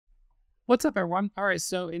What's up, everyone? All right,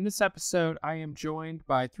 so in this episode, I am joined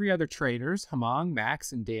by three other traders, Hemang,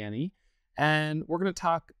 Max, and Danny, and we're going to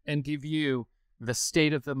talk and give you the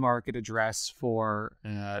state of the market address for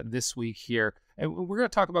this week here. And we're going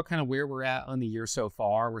to talk about kind of where we're at on the year so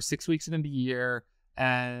far. We're 6 weeks into the year,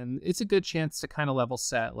 and it's a good chance to kind of level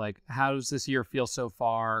set, like, how does this year feel so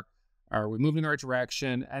far? Are we moving in the right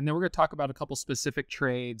direction? And then we're going to talk about a couple specific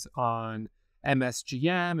trades on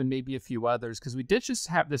MSGM and maybe a few others, because we did just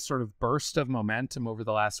have this sort of burst of momentum over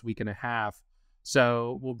the last week and a half.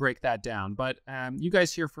 So we'll break that down. But you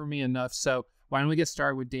guys hear from me enough. So why don't we get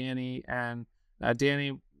started with Danny? And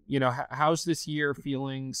Danny, how's this year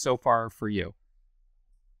feeling so far for you?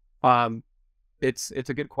 It's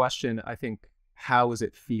a good question. I think how is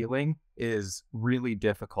it feeling is really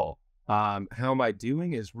difficult. How am I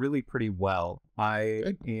doing is really pretty well.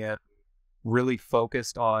 I am really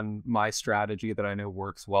focused on my strategy that I know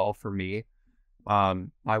works well for me.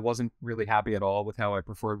 I wasn't really happy at all with how I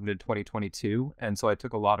performed in 2022. And so I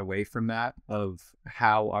took a lot away from that of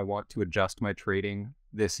how I want to adjust my trading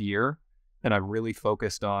this year. And I'm really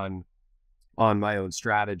focused on my own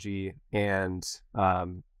strategy and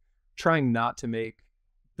trying not to make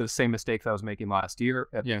the same mistakes I was making last year,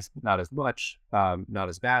 at least not as much, not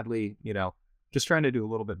as badly, just trying to do a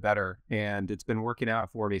little bit better. And it's been working out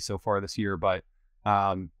for me so far this year, but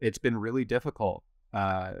it's been really difficult.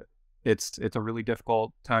 It's a really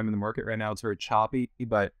difficult time in the market right now. It's very choppy,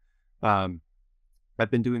 but I've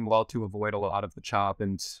been doing well to avoid a lot of the chop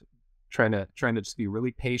and trying to just be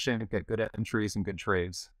really patient and get good entries and good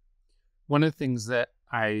trades. One of the things that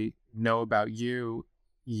I know about you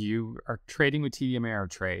are trading with TD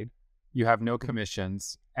Ameritrade. You have no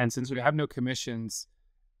commissions. And since we have no commissions,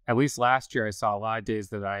 at least last year, I saw a lot of days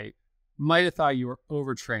that I might have thought you were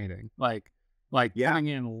overtrading, like putting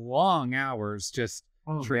in long hours, just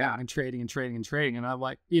trading. And I'm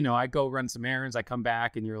like, I go run some errands. I come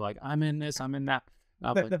back and you're like, I'm in this, I'm in that.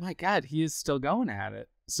 I'm like, my God, he is still going at it.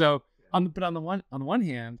 So, on the one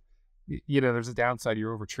hand, there's a downside.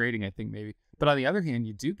 You're overtrading, I think maybe. But on the other hand,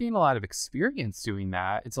 you do gain a lot of experience doing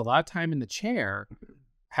that. It's a lot of time in the chair.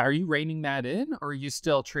 How are you reining that in, or are you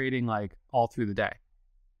still trading like all through the day?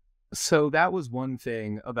 So that was one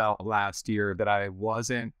thing about last year that I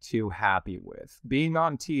wasn't too happy with. Being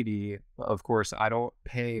on TD, of course, I don't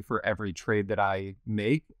pay for every trade that I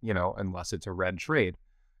make, unless it's a red trade.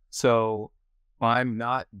 So I'm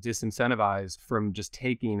not disincentivized from just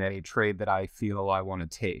taking a trade that I feel I want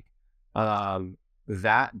to take.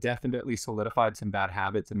 That definitely solidified some bad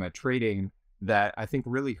habits in my trading that I think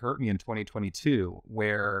really hurt me in 2022,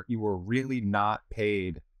 where you were really not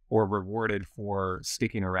paid or rewarded for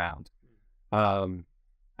sticking around.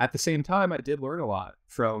 At the same time, I did learn a lot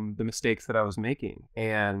from the mistakes that I was making,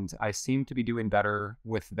 and I seem to be doing better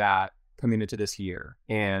with that coming into this year.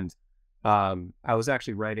 And I was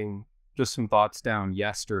actually writing just some thoughts down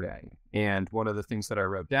yesterday, and one of the things that I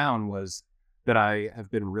wrote down was that I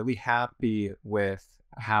have been really happy with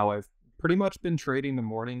how I've pretty much been trading the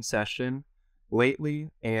morning session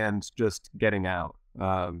lately and just getting out.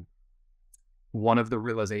 One of the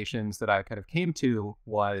realizations that I kind of came to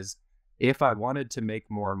was, if I wanted to make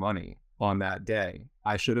more money on that day,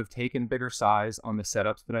 I should have taken bigger size on the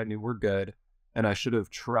setups that I knew were good, and I should have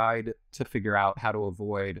tried to figure out how to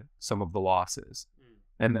avoid some of the losses.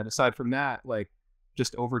 And then aside from that,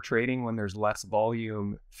 just over trading when there's less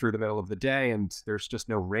volume through the middle of the day and there's just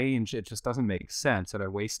no range, it just doesn't make sense, and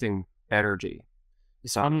I'm wasting energy.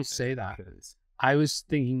 It's funny you say that. I was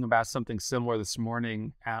thinking about something similar this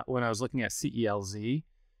morning when I was looking at CELZ,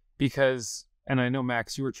 because, and I know,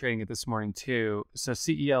 Max, you were trading it this morning too. So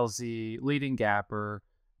CELZ, leading gapper,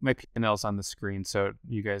 my P&L's on the screen, so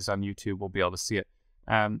you guys on YouTube will be able to see it.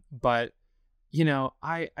 But,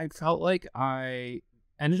 I felt like I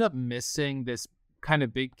ended up missing this kind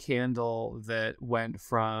of big candle that went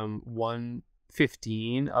from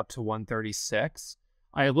 115 up to 136.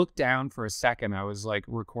 I looked down for a second. I was like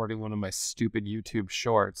recording one of my stupid YouTube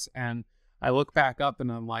shorts, and I look back up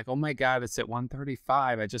and I'm like, oh my God, it's at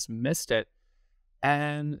 135. I just missed it.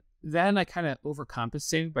 And then I kind of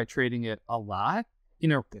overcompensated by trading it a lot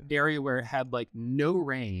in an area where it had like no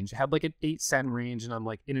range. It had like an 8-cent range, and I'm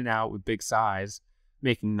like in and out with big size,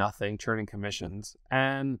 making nothing, turning commissions.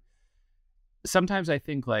 And sometimes I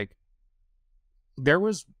think like there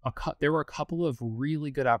were a couple of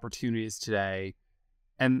really good opportunities today,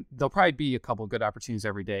 and there'll probably be a couple of good opportunities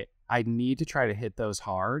every day. I need to try to hit those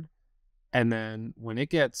hard. And then when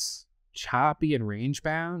it gets choppy and range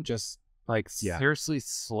bound, just seriously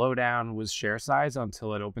slow down with share size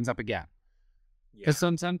until it opens up again. Because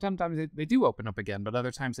sometimes they do open up again, but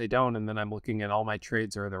other times they don't. And then I'm looking at all my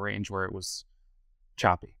trades are in the range where it was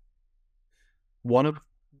choppy.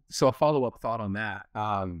 So a follow-up thought on that.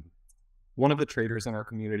 One of the traders in our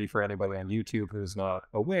community, for anybody on YouTube who's not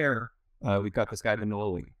aware, we've got this guy,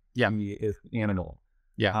 Manoli. Yeah. He is animal.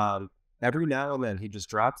 Yeah. Every now and then he just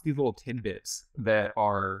drops these little tidbits that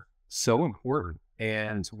are so important.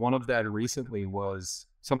 And one of that recently was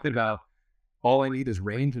something about all I need is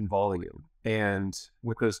range and volume. And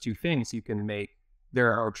with those two things,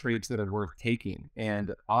 there are trades that are worth taking.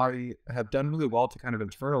 And I have done really well to kind of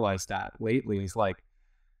internalize that lately. It's like,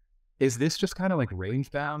 is this just kind of like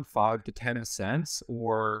range bound 5 to 10 cents,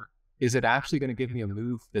 or is it actually going to give me a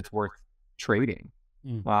move that's worth trading?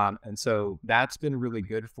 And so that's been really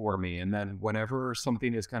good for me. And then whenever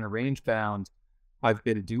something is kind of range bound, I've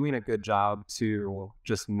been doing a good job to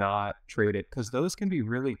just not trade it, because those can be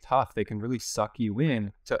really tough. They can really suck you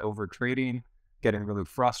in to over trading, getting really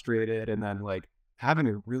frustrated, and then like having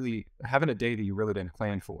a day that you really didn't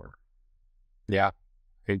plan for. Yeah,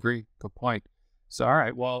 I agree. Good point. So, all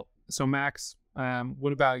right. Well, so Max,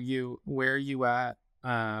 what about you? Where are you at?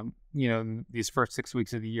 These first 6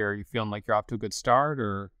 weeks of the year, are you feeling like you're off to a good start,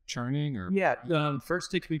 or churning, or? Yeah,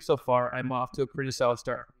 first 6 weeks so far, I'm off to a pretty solid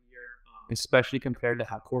start for the year, especially compared to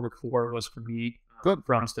how quarter 4 was for me. Good.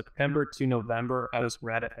 From September to November, I was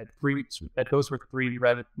red. I had those were 3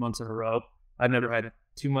 red months in a row. I've never had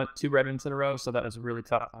two red months in a row, so that was really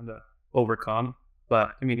tough time to overcome.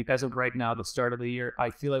 But I mean, as of right now, the start of the year, I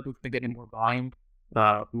feel like we've been getting more volume,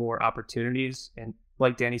 more opportunities, and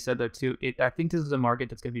like Danny said though too, I think this is a market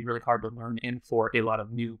that's going to be really hard to learn in for a lot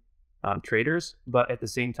of new traders. But at the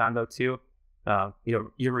same time though too,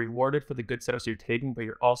 you're rewarded for the good setups you're taking, but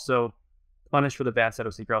you're also punished for the bad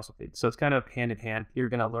setups that you're also taking. So it's kind of hand in hand. You're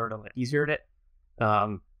going to learn a lot easier at it.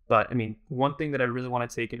 But I mean, one thing that I really want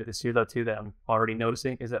to take into this year though too, that I'm already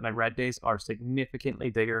noticing, is that my red days are significantly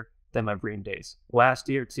bigger than my green days. Last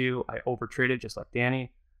year too, I overtraded just like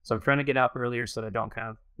Danny. So I'm trying to get out earlier so that I don't kind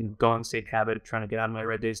of go in the same habit of trying to get out of my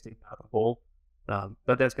red days to get out of the hole.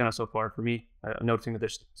 But that's kind of so far for me. I'm noticing that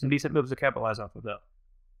there's some decent moves to capitalize off of though.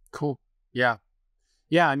 Cool. Yeah.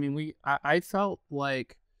 Yeah. I mean, I felt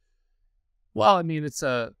like, well, I mean, it's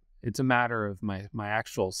a matter of my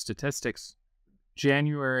actual statistics.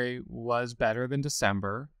 January was better than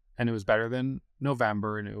December, and it was better than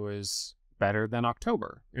November, and it was better than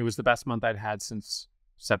October. It was the best month I'd had since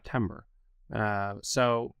September.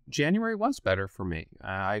 So January was better for me.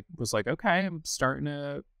 I was like, okay, I'm starting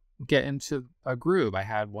to get into a groove. I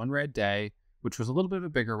had one red day, which was a little bit of a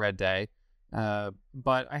bigger red day.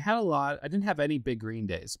 But I didn't have any big green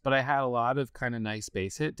days, but I had a lot of kind of nice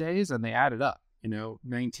base hit days, and they added up,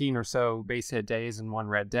 19 or so base hit days in one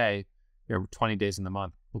red day, 20 days in the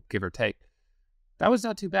month, give or take. That was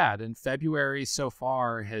not too bad. And February so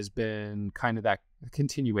far has been kind of that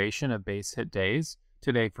continuation of base hit days.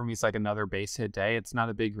 Today for me is like another base hit day. It's not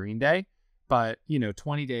a big green day, but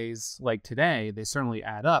 20 days like today, they certainly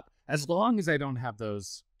add up, as long as I don't have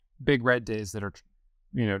those big red days that are,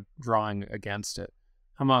 drawing against it.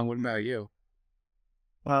 Hemang, what about you?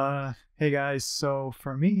 Hey guys. So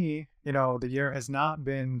for me, the year has not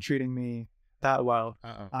been treating me that well.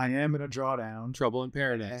 I am in a drawdown. Trouble in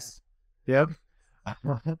paradise. Yep. I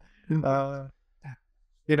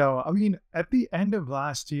mean, at the end of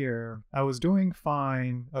last year, I was doing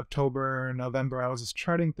fine. October, November, I was just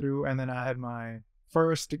treading through, and then I had my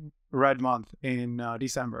first red month in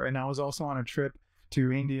December. And I was also on a trip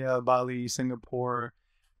to India, Bali, Singapore,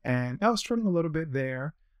 and I was trading a little bit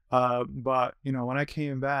there. But, when I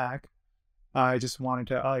came back, I just wanted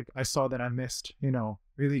to, I saw that I missed,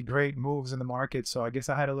 really great moves in the market. So I guess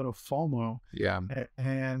I had a little FOMO. Yeah.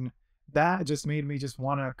 And that just made me just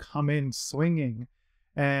want to come in swinging.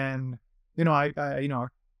 And, I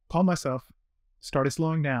called myself, started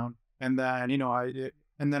slowing down. And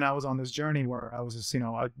then, I was on this journey where I was just,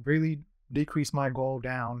 I really decreased my goal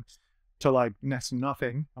down to like next to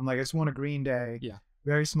nothing. I'm like, I just want a green day. Yeah.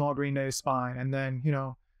 Very small green day is fine. And then,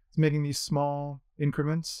 making these small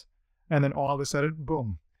increments, and then all of a sudden,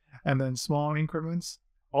 boom. And then small increments,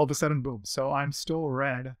 all of a sudden, boom. So I'm still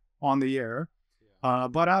red on the year. Yeah.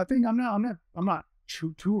 But I think I'm not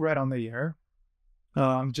too red on the year.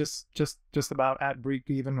 Just about at break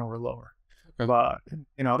even or lower. Okay. But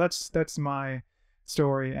that's my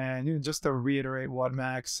story. And just to reiterate what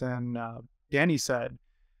Max and Danny said,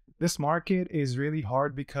 this market is really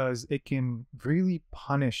hard because it can really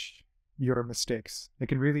punish your mistakes. It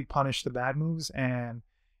can really punish the bad moves, and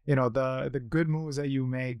the good moves that you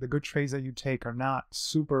make, the good trades that you take are not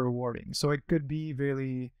super rewarding. So it could be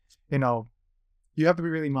really, you have to be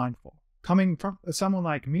really mindful. Coming from someone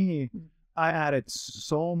like me, I added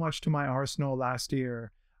so much to my arsenal last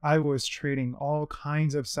year. I was trading all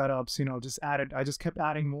kinds of setups, I just kept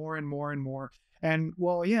adding more and more and more. And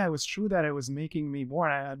well, yeah, it was true that it was making me more.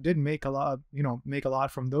 And I did make a lot, make a lot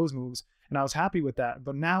from those moves. And I was happy with that.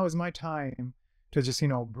 But now is my time to just,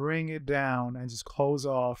 bring it down and just close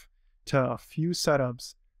off to a few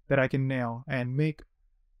setups that I can nail and make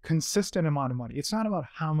consistent amount of money. It's not about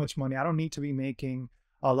how much money. I don't need to be making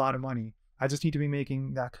a lot of money. I just need to be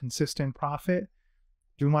making that consistent profit,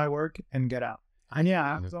 do my work, and get out. And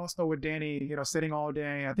yeah, I was also with Danny, sitting all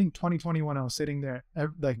day. I think 2021, I was sitting there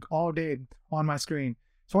like all day on my screen.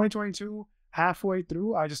 2022, halfway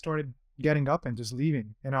through, I just started getting up and just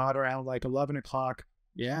leaving, at around like 11 o'clock.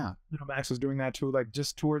 Yeah. Max was doing that too, like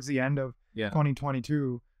just towards the end of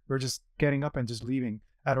 2022, we're just getting up and just leaving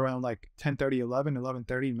at around like 10:30,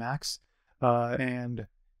 11:30 max. And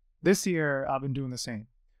this year, I've been doing the same.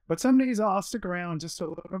 But some days I'll stick around just a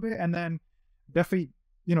little bit, and then definitely,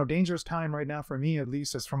 dangerous time right now for me, at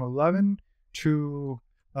least, is from 11 to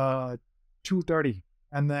 2:30.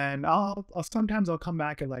 And then I'll sometimes come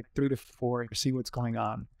back at like 3 to 4 to see what's going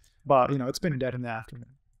on. But, it's been dead in the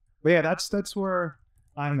afternoon. But yeah, that's where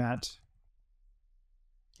I'm at.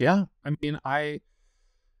 Yeah. I mean,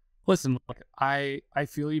 listen, look, I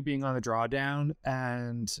feel you being on the drawdown,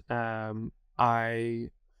 and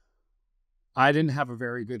I didn't have a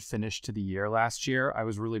very good finish to the year last year. I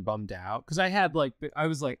was really bummed out because I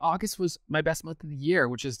was like, August was my best month of the year,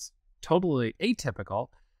 which is totally atypical.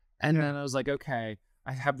 And then I was like, okay,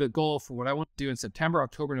 I have the goal for what I want to do in September,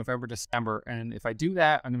 October, November, December. And if I do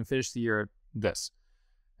that, I'm going to finish the year this.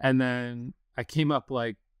 And then I came up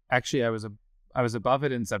actually I was above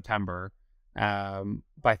it in September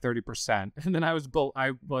by 30%. And then I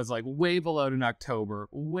was like way below it in October,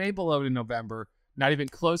 way below it in November, not even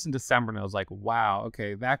close in December. And I was like, wow,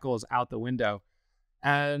 okay, that goes out the window.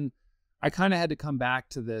 And I kind of had to come back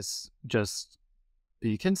to this, just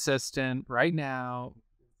be consistent. Right now,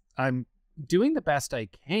 I'm doing the best I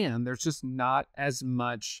can. There's just not as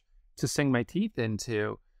much to sink my teeth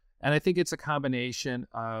into. And I think it's a combination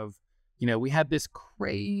of, we had this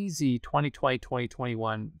crazy 2020,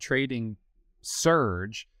 2021 trading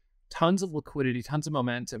surge, tons of liquidity, tons of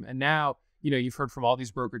momentum. And now, you've heard from all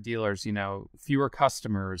these broker dealers, fewer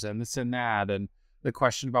customers and this and that, and the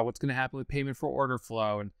question about what's going to happen with payment for order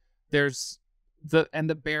flow. And there's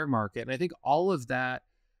the bear market. And I think all of that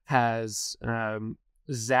has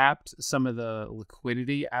zapped some of the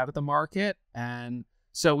liquidity out of the market. And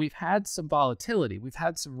so we've had some volatility, we've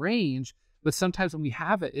had some range, but sometimes when we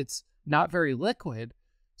have it, it's not very liquid.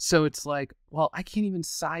 So it's like, well, I can't even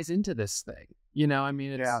size into this thing.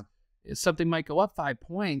 It's something might go up 5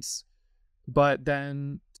 points, but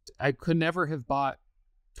then I could never have bought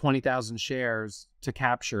 20,000 shares to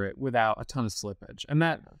capture it without a ton of slippage. And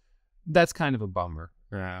that's kind of a bummer.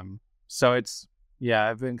 So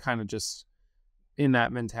I've been kind of just in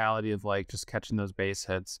that mentality of like just catching those base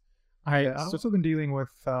hits. I've also been dealing with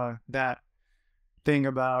that thing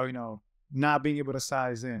about, not being able to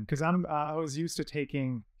size in, because I was used to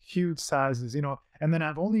taking huge sizes, and then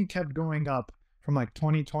I've only kept going up from like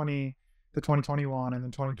 2020 to 2021 and then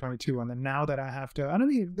 2022. And then now that I have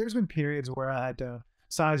to, there's been periods where I had to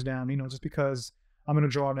size down, just because I'm going to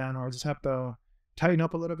draw down, or just have to tighten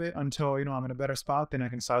up a little bit until, I'm in a better spot, then I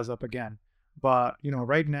can size up again. But,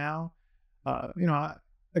 right now,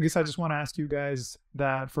 I guess I just want to ask you guys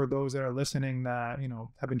that, for those that are listening that,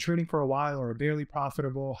 have been trading for a while or are barely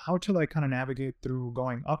profitable, how to kind of navigate through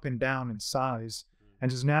going up and down in size, and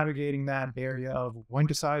just navigating that area of when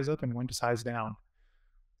to size up and when to size down.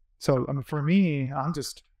 So for me, I'm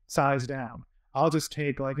just size down. I'll just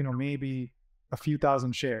take maybe a few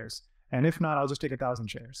thousand shares. And if not, I'll just take 1,000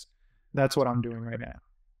 shares. That's what I'm doing right now.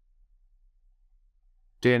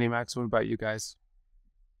 Danny, Max, what about you guys?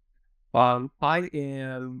 I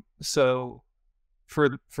am, so for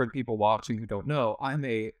the people watching who don't know, I'm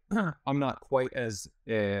not quite as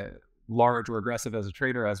large or aggressive as a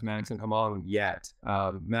trader as Max and Hemang yet.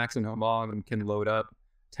 Max and Hemang can load up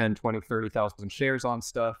 10, 20, 30,000 shares on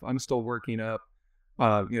stuff. I'm still working up,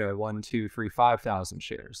 1, 2, 3, 5,000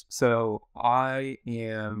 shares. So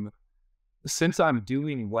since I'm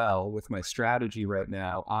doing well with my strategy right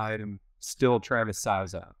now, I'm still trying to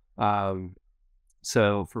size up.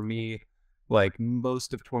 So for me, like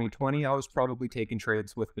most of 2020, I was probably taking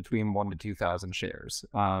trades with between 1,000 to 2,000 shares.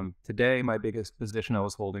 Today, my biggest position I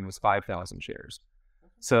was holding was 5,000 shares.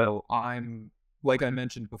 So like I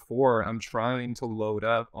mentioned before, I'm trying to load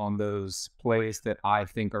up on those plays that I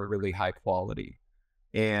think are really high quality.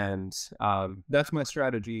 And that's my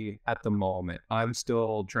strategy at the moment. I'm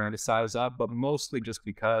still trying to size up, but mostly just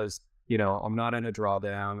because, I'm not in a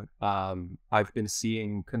drawdown. I've been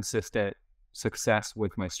seeing consistent success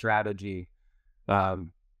with my strategy.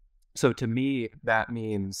 So to me, that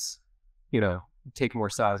means, take more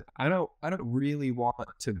size. I don't really want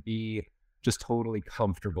to be just totally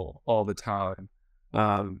comfortable all the time.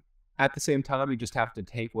 At the same time, you just have to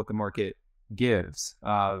take what the market gives.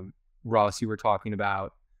 Ross, you were talking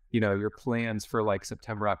about, your plans for like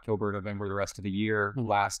September, October, November, the rest of the year,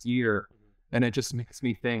 last year. And it just makes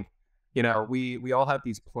me think, we all have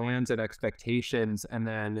these plans and expectations, and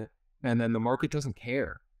then the market doesn't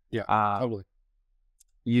care. Yeah, totally.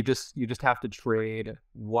 You just have to trade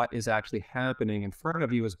what is actually happening in front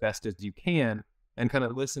of you as best as you can, and kind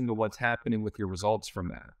of listen to what's happening with your results from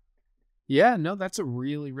that. Yeah, no, that's a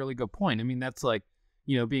really, really good point. I mean, that's like,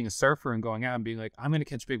 being a surfer and going out and being like, I'm going to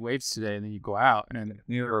catch big waves today. And then you go out and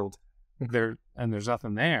there's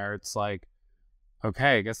nothing there. It's like,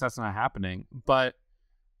 okay, I guess that's not happening. But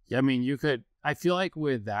yeah, I mean, I feel like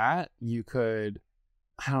with that,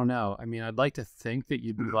 I don't know. I mean, I'd like to think that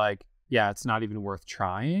you'd be like, yeah, it's not even worth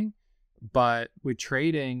trying. But with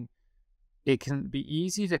trading, it can be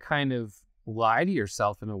easy to kind of lie to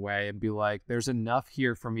yourself in a way and be like, there's enough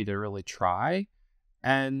here for me to really try.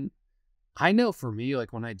 And I know for me,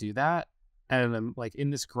 like when I do that and I'm like in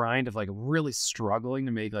this grind of like really struggling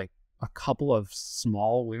to make like a couple of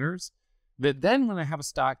small winners, that then when I have a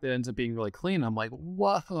stock that ends up being really clean, I'm like,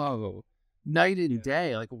 whoa, night and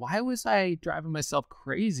day. Like, why was I driving myself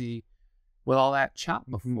crazy with all that chop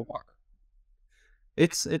before?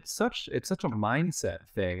 It's such a mindset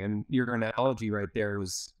thing. And your analogy right there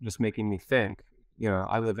was just making me think.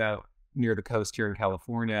 I live out near the coast here in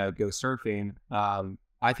California, go surfing.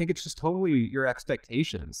 I think it's just totally your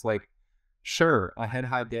expectations. Like, sure, a head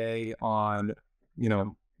high day on,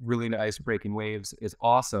 really nice breaking waves is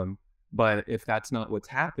awesome. But if that's not what's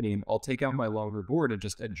happening, I'll take out my longer board and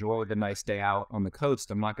just enjoy the nice day out on the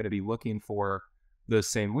coast. I'm not going to be looking for those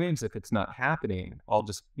same waves if it's not happening. I'll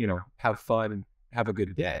just, have fun and have a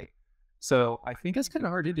good day. So I think it's kind of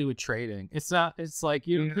hard to do with trading. It's like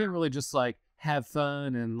you can't really just like have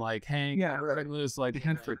fun and like hang loose like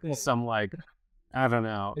some like, I don't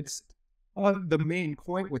know. It's the main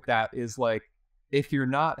point with that is like, if you're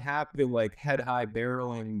not having like head high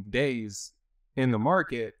barreling days in the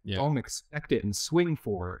market, don't expect it and swing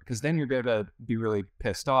for it, because then you're going to be really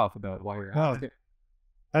pissed off about why you're out there.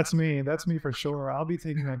 That's me for sure. I'll be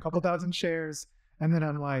taking a couple thousand shares and then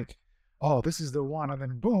I'm like, oh, this is the one. And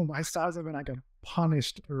then boom, I size up and I get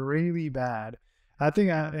punished really bad. I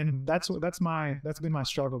think, and that's been my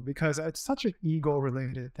struggle, because it's such an ego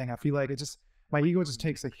related thing. I feel like my ego just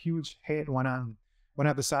takes a huge hit when I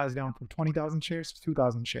have the size down from 20,000 shares to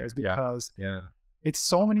 2,000 shares, because it's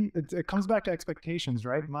so many. It comes back to expectations,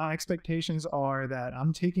 right? My expectations are that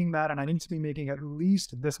I'm taking that and I need to be making at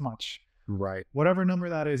least this much. Right. Whatever number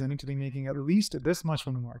that is, I need to be making at least this much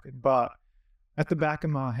from the market. But at the back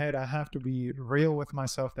of my head, I have to be real with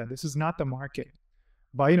myself that this is not the market.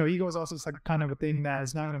 But, ego is also like kind of a thing that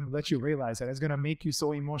is not going to let you realize that. It's going to make you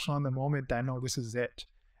so emotional in the moment that, no, this is it.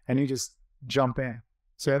 And you just jump in.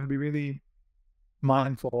 So you have to be really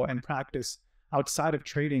mindful and practice outside of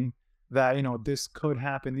trading that, this could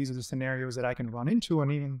happen. These are the scenarios that I can run into.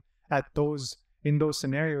 And even in those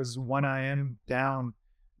scenarios, when I am down,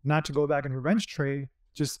 not to go back and revenge trade,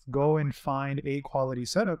 just go and find A quality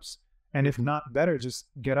setups. And if not better, just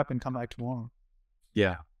get up and come back tomorrow.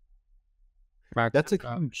 Yeah. That's a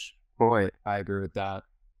huge point. I agree with that.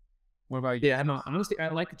 What about you? Yeah, no, honestly, I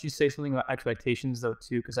like that you say something about expectations though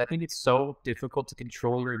too, because I think it's so difficult to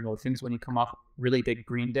control your emotions when you come off a really big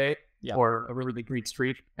green day or a really big green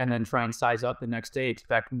streak and then try and size up the next day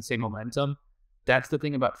expecting the same momentum. That's the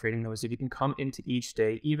thing about trading though, is if you can come into each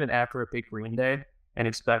day, even after a big green day, and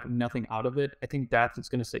expect nothing out of it, I think that's what's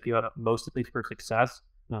going to set you up mostly for success.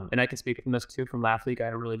 And I can speak from this too. From last week, I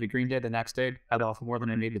had a really big green day. The next day, I lost more than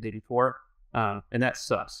I made the day before. And that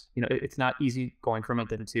sucks. It's not easy going from it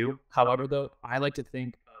then too. However, though, I like to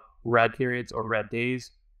think of red periods or red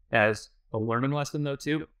days as a learning lesson though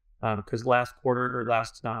too. Because last quarter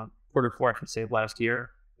four, I should say, of last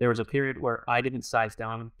year, there was a period where I didn't size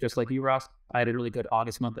down, just like you, Ross. I had a really good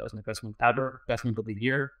August month. That was my best month ever, best month of the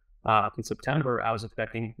year. In September, I was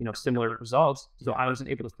expecting, similar results. So I wasn't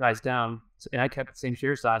able to size down, and I kept the same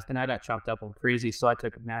share size, and I got chopped up on crazy. So I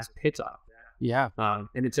took massive hits off. Yeah.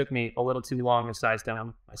 And it took me a little too long to size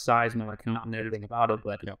down my size, my account, and everything about it.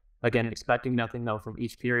 But again, expecting nothing though from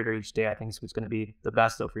each period or each day, I think is what's going to be the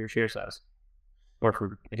best though for your share size, or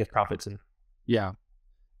for profits. And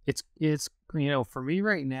it's for me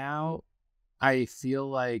right now, I feel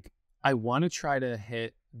like I want to try to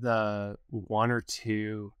hit the one or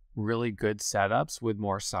two really good setups with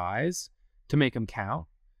more size to make them count.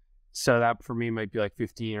 So that for me might be like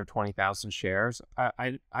 15 or 20,000 shares.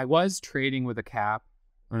 I was trading with a cap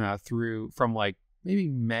through from like maybe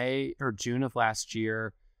May or June of last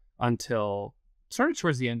year until sort of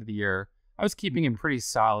towards the end of the year. I was keeping it pretty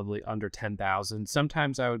solidly under 10,000.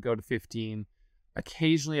 Sometimes I would go to 15.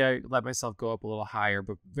 Occasionally I let myself go up a little higher,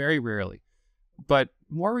 but very rarely. But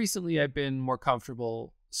more recently, I've been more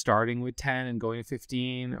comfortable starting with 10 and going to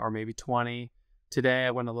 15 or maybe 20. Today,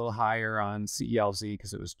 I went a little higher on CELZ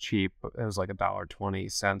because it was cheap. It was like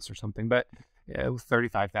 $1.20 or something, but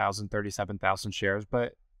 35,000, 37,000 shares.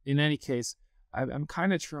 But in any case, I'm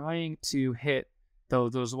kind of trying to hit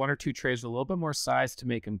those one or two trades with a little bit more size to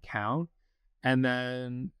make them count, and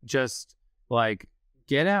then just like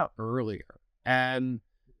get out earlier. And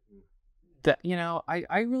that,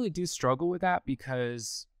 I really do struggle with that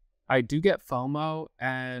because I do get FOMO.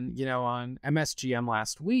 And, on MSGM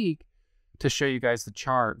last week, to show you guys the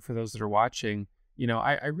chart for those that are watching,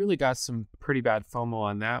 I really got some pretty bad FOMO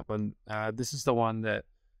on that one. This is the one that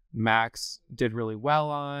Max did really well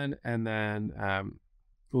on. And then,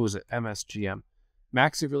 what was it? MSGM.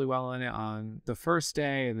 Max did really well on it on the first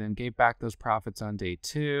day and then gave back those profits on day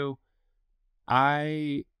 2.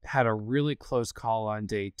 I had a really close call on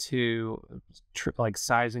day 2, like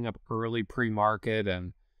sizing up early pre-market.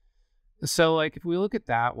 And so like, if we look at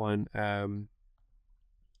that one,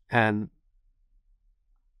 and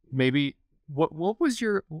maybe what was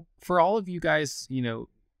your, for all of you guys,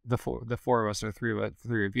 the four of us or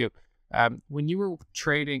three of you, when you were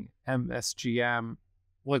trading MSGM,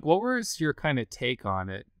 like what was your kind of take on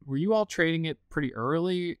it? Were you all trading it pretty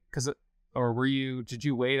early? Or did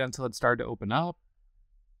you wait until it started to open up?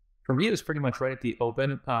 For me, it was pretty much right at the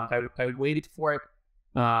open. I waited for it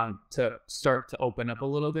to start to open up a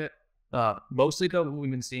little bit. Mostly though, what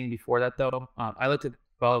we've been seeing before that though, I like to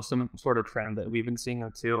follow some sort of trend that we've been seeing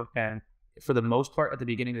too. And for the most part, at the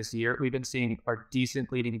beginning of this year, we've been seeing our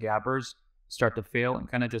decent leading gappers start to fail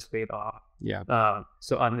and kind of just fade off. Yeah.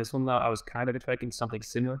 So on this one though, I was kind of expecting something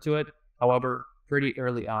similar to it. However, pretty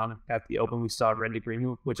early on at the open, we saw a red to green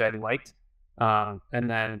move, which I liked. And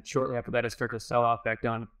then shortly after that, it started to sell off back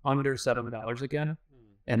down under $7 again.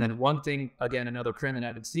 And then one thing, again, another trend that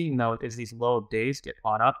I've been seeing though, is these low days get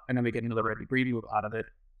on up and then we get another red to green move out of it.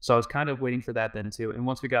 So I was kind of waiting for that then too. And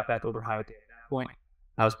once we got back over high at that point,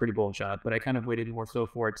 I was pretty bullish on it, but I kind of waited more so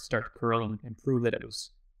for it to start to curl and prove that it was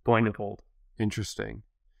going to hold. Interesting.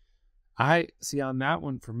 I see on that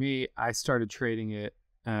one for me, I started trading it.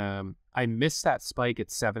 I missed that spike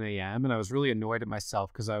at 7 a.m. and I was really annoyed at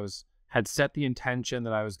myself because had set the intention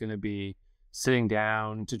that I was going to be sitting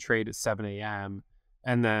down to trade at 7 a.m.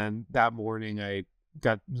 And then that morning I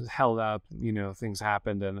got held up, things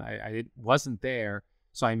happened and I wasn't there.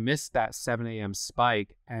 So I missed that 7 a.m.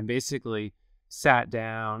 spike and basically sat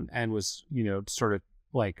down and was, sort of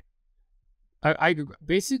like, I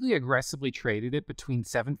basically aggressively traded it between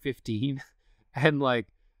 7:15 and like,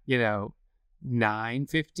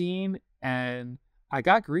 9:15. And I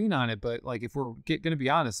got green on it, but like, if we're going to be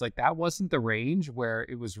honest, like that wasn't the range where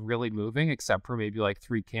it was really moving, except for maybe like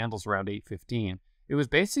 3 candles around 8:15. It was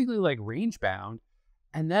basically like range bound.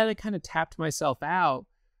 And then I kind of tapped myself out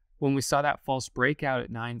when we saw that false breakout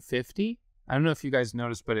at 9:50. I don't know if you guys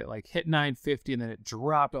noticed, but it like hit 9:50 and then it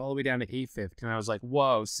dropped all the way down to 8:50. And I was like,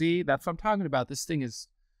 whoa, see, that's what I'm talking about. This thing is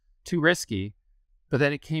too risky. But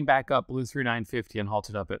then it came back up, blew through 9:50 and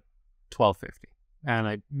halted up at 12:50. And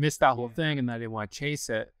I missed that whole thing and I didn't want to chase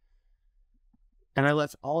it. And I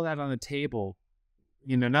left all that on the table.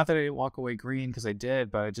 Not that I didn't walk away green because I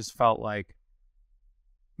did, but I just felt like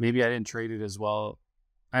maybe I didn't trade it as well.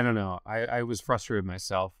 I don't know. I was frustrated with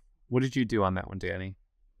myself. What did you do on that one, Danny?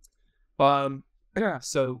 Yeah.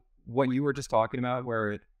 So what you were just talking about,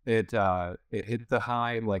 where it hit the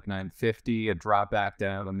high like 950, it dropped back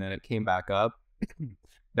down, and then it came back up.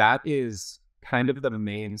 That is kind of the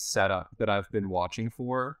main setup that I've been watching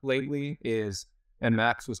for lately. And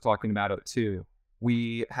Max was talking about it too.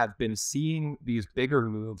 We have been seeing these bigger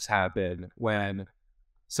moves happen when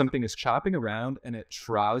something is chopping around and it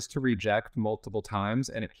tries to reject multiple times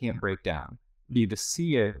and it can't break down. You just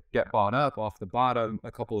see it get bought up off the bottom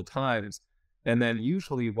a couple of times. And then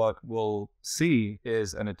usually what we'll see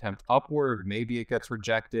is an attempt upward. Maybe it gets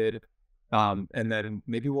rejected. And then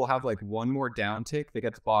maybe we'll have like one more down tick that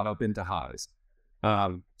gets bought up into highs.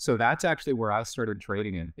 So that's actually where I started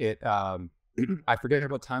trading it. I forget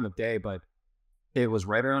what time of day, but it was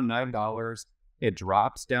right around $9. It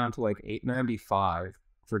drops down to like $8.95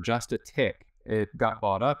 for just a tick. It got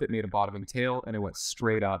bought up. It made a bottoming tail and it went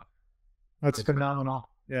straight up. That's phenomenal.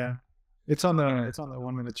 Yeah. It's on the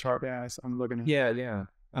 1 minute chart. Yeah, I'm looking at it. Yeah.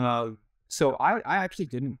 So I actually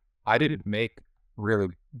didn't make really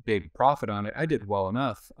big profit on it. I did well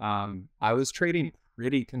enough. I was trading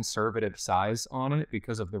pretty conservative size on it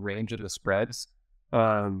because of the range of the spreads.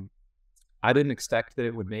 I didn't expect that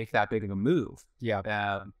it would make that big of a move.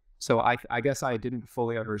 Yeah. So I guess I didn't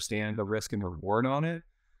fully understand the risk and reward on it.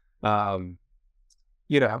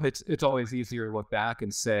 You know, it's always easier to look back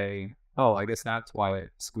and say, oh, I guess that's why it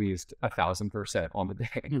squeezed 1,000% on the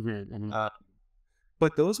day.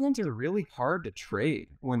 But those ones are really hard to trade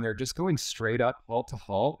when they're just going straight up halt to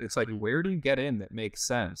halt. It's like, where do you get in that makes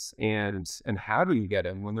sense? And how do you get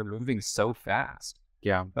in when they're moving so fast?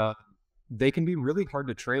 Yeah. They can be really hard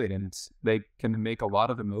to trade, and they can make a lot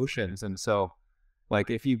of emotions. And so, like,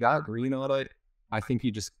 if you got green on it, I think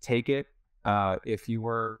you just take it. If you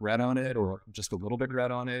were red on it or just a little bit red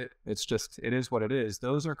on it, it is what it is.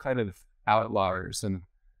 Those are kind of outliers, and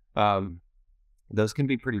those can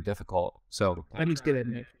be pretty difficult. So I need to get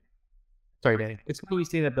it. Sorry, Danny. It's cool we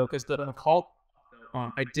say that though, because the halt,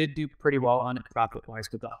 I did do pretty well on it profit wise.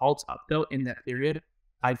 Because the halt's up though in that period,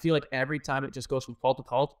 I feel like every time it just goes from halt to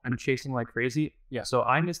halt, I'm chasing like crazy. Yeah. So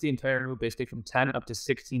I missed the entire move basically from $10 up to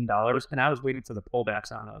 $16, and I was waiting for the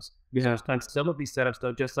pullbacks on those. Yeah. So some of these setups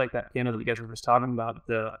though, just like that candle that you guys were just talking about,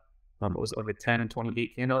 the what was it, like a 10 and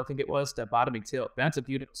 28 candle, I think it was, that bottoming tilt. That's a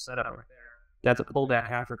beautiful setup right there. That's a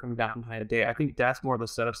pullback after coming down high a day. I think that's more of the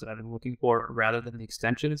setups that I've been looking for rather than the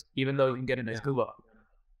extensions, even though you can get a nice move up.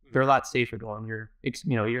 They're a lot safer going. You're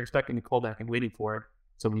expecting a pullback and waiting for it.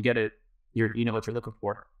 So when you get it, you know what you're looking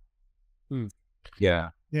for. yeah.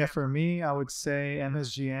 Yeah, for me, I would say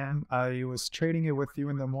MSGM. I was trading it with you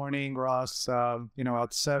in the morning, Ross,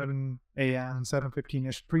 at 7 a.m.,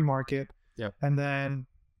 7:15-ish pre-market. Yeah. And then,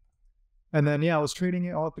 I was trading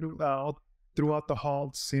it all throughout the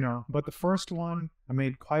halts, But the first one, I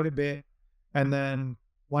made quite a bit. And then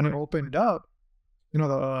when it opened up,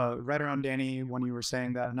 right around Danny, when you were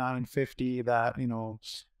saying that 950, that,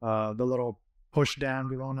 the little push down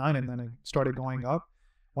below 9, and then it started going up.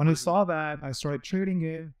 When I saw that, I started trading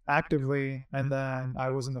it actively, and then I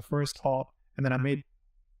was in the first halt, and then I made,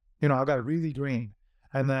 I got really green.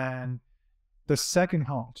 And then the second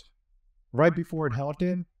halt, right before it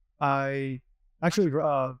halted, I actually,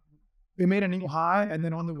 it made a new high, and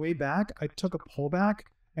then on the way back, I took a pullback,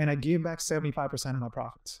 and I gave back 75% of my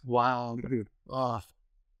profits. Wow. Oh.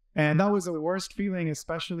 And that was the worst feeling,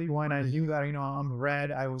 especially when I knew that, I'm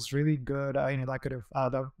red. I was really good.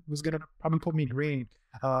 That was going to probably put me green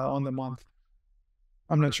on the month.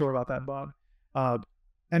 I'm not sure about that, but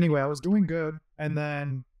anyway, I was doing good. And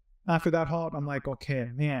then after that halt, I'm like, okay,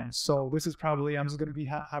 man, so this is probably, I'm just going to be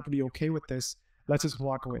have to be okay with this. Let's just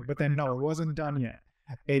walk away. But then no, it wasn't done yet.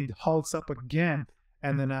 It halts up again.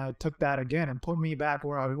 And then I took that again and put me back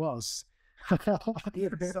where I was. So,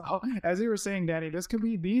 as you were saying, Danny,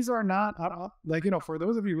 these are not for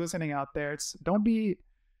those of you listening out there,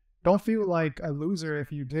 don't feel like a loser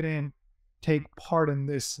if you didn't take part in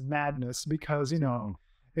this madness, because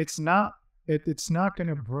it's not going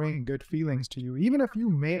to bring good feelings to you. Even if you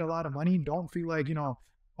made a lot of money, don't feel like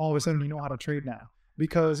all of a sudden you know how to trade now,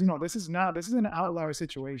 because this is an outlier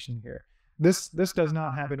situation here. This does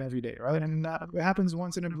not happen every day, right? And it happens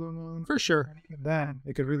once in a blue moon, For sure. and then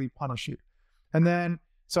it could really punish you. And then,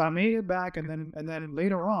 so I made it back, and then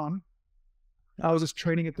later on, I was just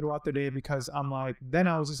trading it throughout the day, because I'm like, then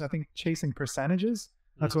I was just, I think, chasing percentages.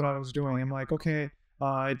 That's what I was doing. I'm like, okay,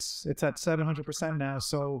 it's at 700% now,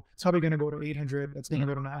 so it's probably going to go to 800. It's going to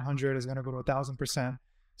go to 900. It's going to go to 1,000%.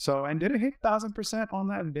 So, and did it hit 1,000% on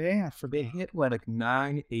that day? I forget. It hit like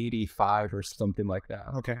 985 or something like that.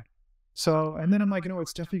 Okay. So, and then I'm like,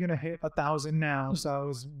 it's definitely going to hit 1,000 now. So I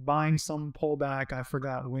was buying some pullback. I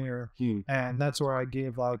forgot where. And that's where I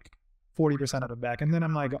gave like 40% of it back. And then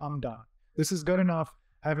I'm like, I'm done. This is good enough.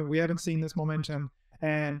 We haven't seen this momentum.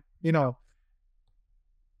 And,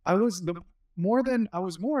 I was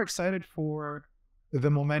more excited for the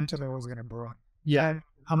momentum it was going to bring. Yeah. And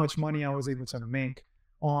how much money I was able to make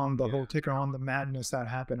on the whole ticker, on the madness that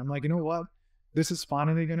happened. I'm like, you know what? This is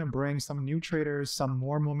finally going to bring some new traders, some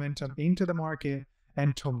more momentum into the market.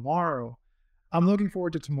 And tomorrow, I'm looking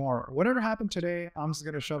forward to tomorrow. Whatever happened today, I'm just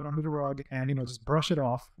going to shove it under the rug and, just brush it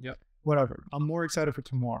off. Yep. Whatever. I'm more excited for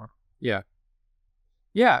tomorrow. Yeah.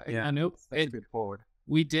 I know. That's good forward.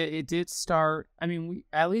 It did start. I mean,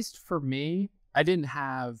 at least for me, I didn't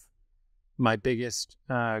have my biggest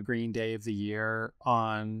green day of the year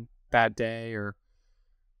on that day or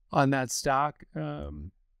on that stock.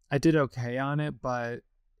 I did okay on it, but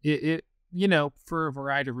it for a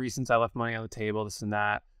variety of reasons, I left money on the table, this and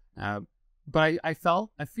that. But I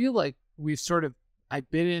feel like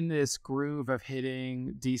I've been in this groove of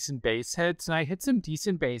hitting decent base hits, and I hit some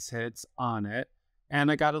decent base hits on it. and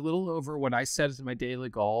I got a little over what I set as my daily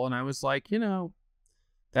goal. And I was like,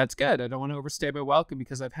 that's good. I don't want to overstay my welcome,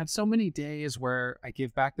 because I've had so many days where I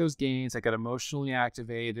give back those gains, I get emotionally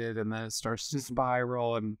activated, and then it starts to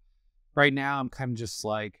spiral. And right now I'm kind of just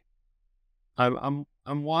like, I'm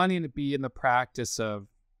wanting to be in the practice of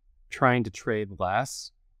trying to trade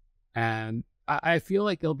less. And I feel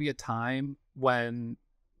like there'll be a time when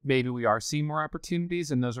maybe we are seeing more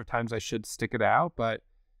opportunities, and those are times I should stick it out.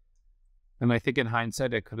 And I think in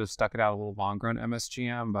hindsight, I could have stuck it out a little longer on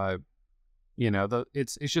MSGM, but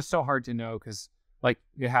it's just so hard to know, because like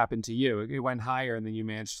it happened to you, it went higher and then you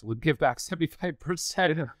managed to give back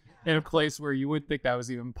 75% in a place where you wouldn't think that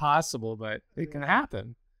was even possible, but it can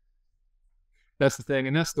happen. That's the thing,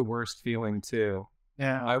 and that's the worst feeling too.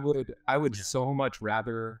 Yeah, I would so much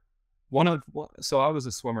rather so I was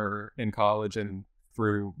a swimmer in college and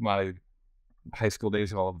through my high school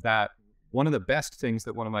days and all of that. One of the best things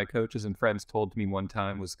that one of my coaches and friends told me one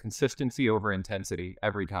time was consistency over intensity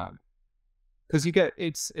every time. Because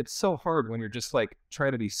it's so hard when you're just like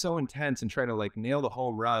trying to be so intense and trying to like nail the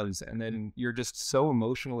home runs, and then you're just so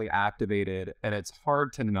emotionally activated, and it's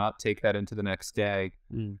hard to not take that into the next day.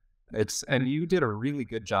 And you did a really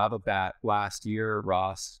good job of that last year,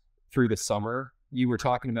 Ross, through the summer. You were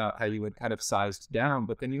talking about how you had kind of sized down,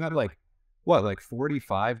 but then you had like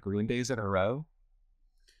 45 green days in a row.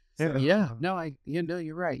 Yeah. No,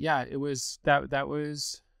 you're right. Yeah, it was that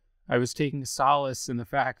was, I was taking solace in the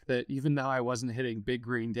fact that even though I wasn't hitting big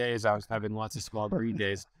green days, I was having lots of small green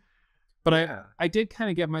days. But I did kind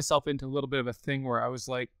of get myself into a little bit of a thing where I was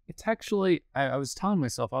like, it's actually, I was telling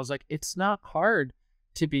myself, I was like, it's not hard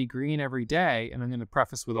to be green every day. And I'm going to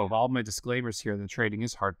preface with all my disclaimers here that trading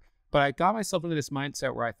is hard. But I got myself into this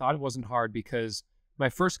mindset where I thought it wasn't hard, because my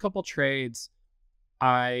first couple trades,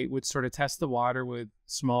 I would sort of test the water with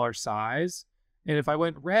smaller size. And if I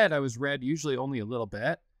went red, I was red usually only a little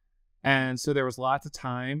bit. And so there was lots of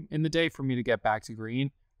time in the day for me to get back to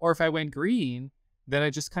green. Or if I went green, then I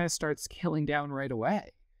just kind of start scaling down right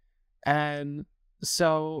away. And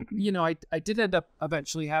so, I did end up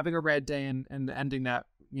eventually having a red day and ending that,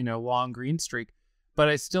 long green streak. But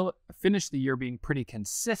I still finished the year being pretty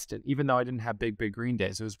consistent, even though I didn't have big green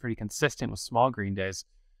days. It was pretty consistent with small green days.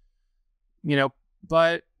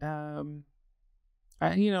 But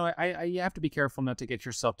you have to be careful not to get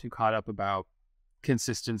yourself too caught up about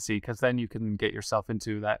consistency, because then you can get yourself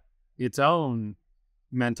into its own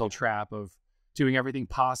mental trap of doing everything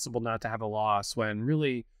possible not to have a loss, when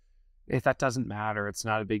really, if that doesn't matter, it's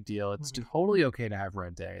not a big deal. It's totally okay to have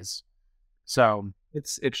red days. So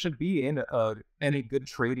it should be in any good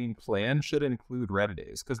trading plan should include red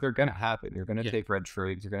days, because they're going to happen. You're going to take red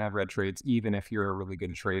trades. You're going to have red trades, even if you're a really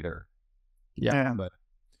good trader. Yeah. But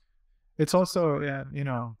it's also,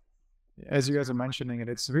 as you guys are mentioning it,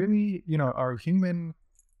 it's really, our humans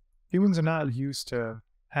are not used to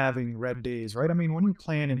having red days, right? I mean, when you're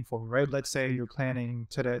planning for, right? Let's say you're planning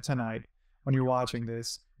tonight, when you're watching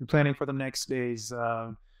this, you're planning for the next day's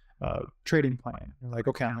trading plan. You're like,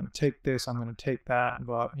 okay, I'm going to take this, I'm going to take that.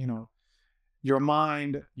 But, your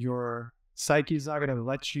mind, your psyche is not going to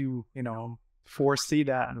let you, foresee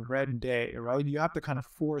that in a red day, right? You have to kind of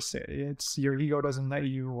force it. It's your ego doesn't let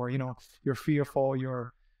you, or, you're fearful,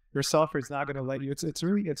 your self is not going to let you.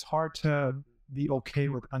 It's hard to be okay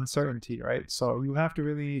with uncertainty, right? So you have to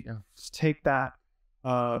really take that,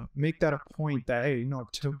 make that a point that, hey,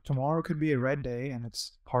 tomorrow could be a red day, and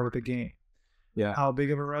it's part of the game. Yeah. How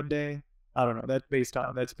big of a red day? I don't know. That's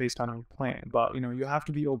based on your plan. But you have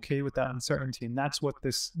to be okay with that uncertainty, and that's what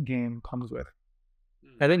this game comes with.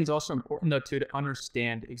 I think it's also important though too to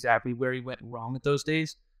understand exactly where you went wrong with those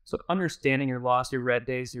days. So understanding your loss, your red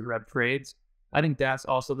days, your red trades, I think that's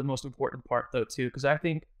also the most important part though too, because I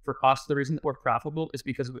think for us the reason that we're profitable is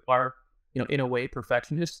because we are, in a way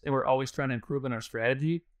perfectionists, and we're always trying to improve on our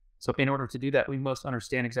strategy. So in order to do that, we must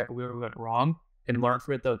understand exactly where we went wrong, and learn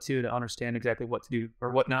from it though too to understand exactly what to do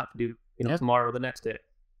or what not to do, tomorrow or the next day.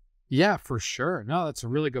 Yeah, for sure. No, that's a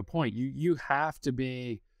really good point. You have to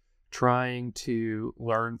be trying to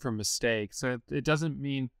learn from mistakes. So it doesn't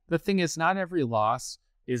mean, the thing is, not every loss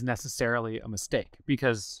is necessarily a mistake,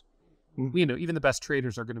 because even the best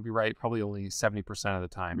traders are going to be right probably only 70% of the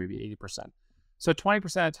time, maybe 80%. So 20%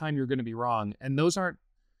 of the time you're going to be wrong, and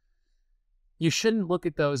you shouldn't look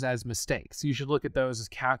at those as mistakes. You should look at those as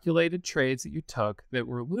calculated trades that you took that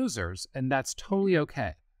were losers, and that's totally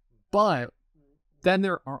okay. But then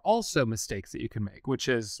there are also mistakes that you can make, which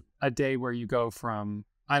is a day where you go from,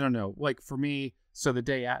 I don't know, like for me, so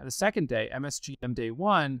the second day, MSGM day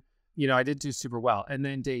one, I did do super well. And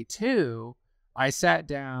then day two, I sat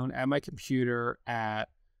down at my computer at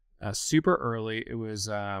super early. It was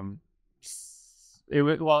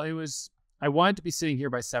I wanted to be sitting here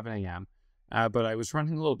by 7 a.m., but I was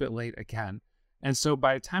running a little bit late again. And so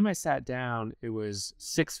by the time I sat down, it was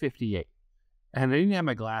 6:58. And I didn't have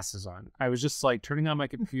my glasses on. I was just like turning on my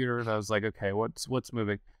computer and I was like, okay, what's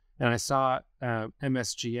moving? And I saw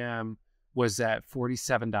MSGM was at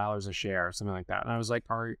 $47 a share or something like that. And I was like,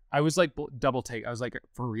 double take. I was like,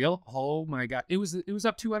 for real? Oh my God. It was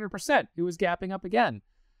up 200%. It was gapping up again.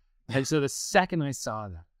 And so the second I saw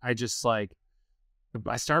that,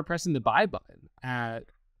 I started pressing the buy button at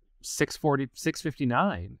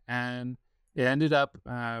 6:59, and it ended up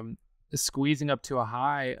squeezing up to a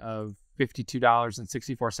high of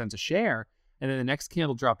 $52.64 a share. And then the next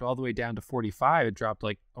candle dropped all the way down to 45. It dropped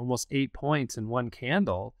like almost 8 points in one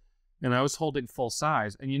candle. And I was holding full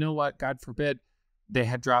size. And you know what? God forbid they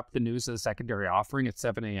had dropped the news of the secondary offering at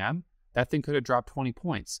 7 a.m. That thing could have dropped 20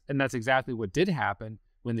 points. And that's exactly what did happen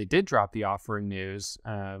when they did drop the offering news,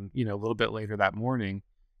 a little bit later that morning.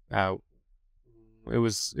 It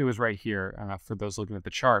was right here for those looking at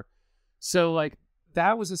the chart. So like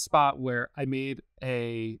that was a spot where I made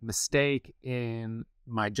a mistake in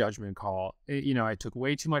my judgment call. I took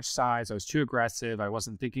way too much size. I was too aggressive. I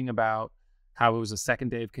wasn't thinking about how it was a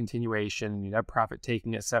second day of continuation and you'd have profit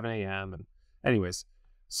taking at 7 a.m. And anyways,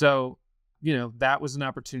 so, that was an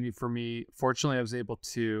opportunity for me. Fortunately, I was able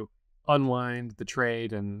to unwind the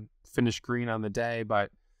trade and finish green on the day.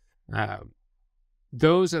 But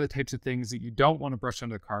those are the types of things that you don't want to brush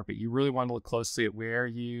under the carpet. You really want to look closely at where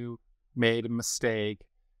you made a mistake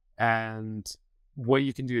and what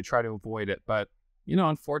you can do to try to avoid it. But,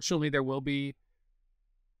 unfortunately, there will be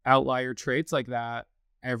outlier trades like that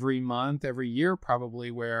every month, every year,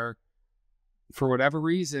 probably, where for whatever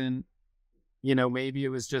reason, maybe it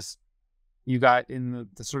was just you got in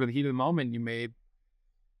the sort of the heat of the moment, you made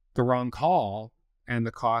the wrong call and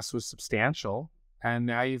the cost was substantial. And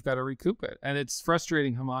now you've got to recoup it. And it's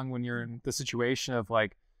frustrating, Hemang, when you're in the situation of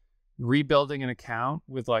like rebuilding an account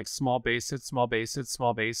with like small base hits, small base hits,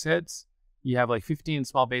 small base hits. You have like 15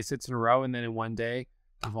 small base hits in a row, and then in one day,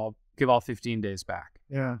 give all 15 days back.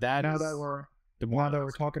 Yeah. Now that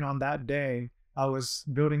we're talking on that day, I was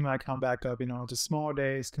building my account back up, just small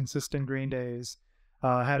days, consistent green days.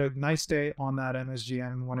 Had a nice day on that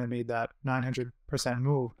MSGM when I made that 900%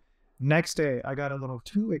 move. Next day, I got a little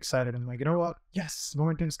too excited. I'm like, you know what? Yes,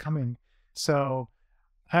 momentum's coming. So,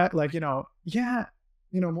 most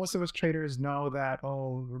of us traders know that,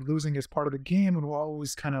 losing is part of the game, and we're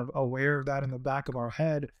always kind of aware of that in the back of our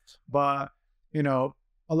head. But, a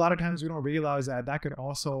lot of times we don't realize that could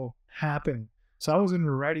also happen. So I wasn't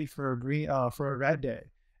ready for a red day,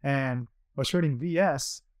 and I was trading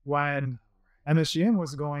VS when MSGM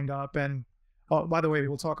was going up. And by the way,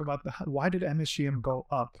 we'll talk about why did MSGM go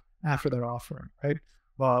up after their offering, right?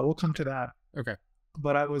 Well, we'll come to that. Okay.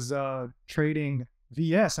 But I was trading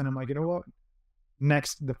VS, and I'm like, you know what?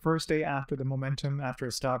 Next, the first day after the momentum, after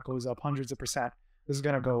a stock goes up hundreds of percent, this is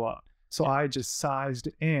gonna go up. So I just sized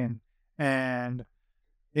in, and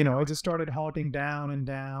it just started halting down and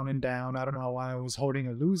down and down. I don't know why I was holding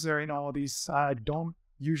a loser. All these, I don't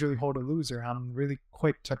usually hold a loser. I'm really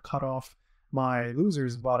quick to cut off my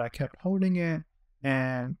losers, but I kept holding it,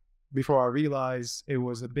 and before I realized it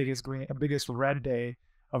was the biggest red day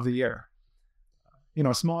of the year.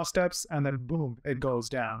 Small steps, and then boom, it goes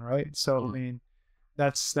down, right? So I mean,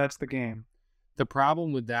 that's the game. The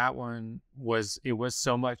problem with that one was it was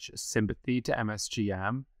so much sympathy to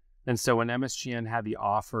MSGM. And so when MSGM had the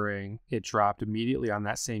offering, it dropped immediately on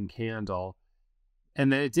that same candle.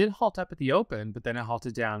 And then it did halt up at the open, but then it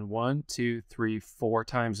halted down 1, 2, 3, 4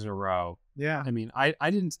 times in a row. Yeah. I mean, I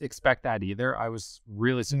didn't expect that either. I was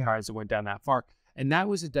really surprised it went down that far. And that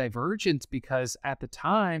was a divergence because at the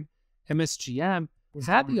time, MSGM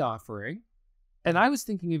had the offering. And I was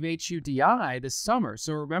thinking of HUDI this summer.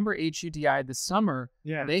 So remember HUDI this summer?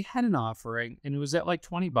 Yeah. They had an offering and it was at like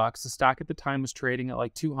 $20. The stock at the time was trading at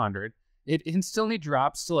like 200. It instantly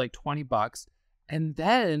drops to like $20. And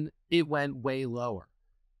then it went way lower.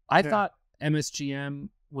 I thought MSGM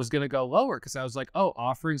was going to go lower because I was like,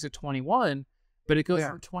 offerings at 21, but it goes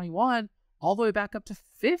from 21 all the way back up to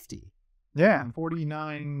 50. Yeah,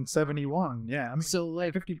 49.71. Yeah, I mean, so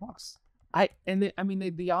like $50.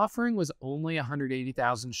 The offering was only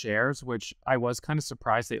 180,000 shares, which I was kind of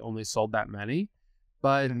surprised they only sold that many.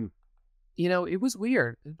 But, it was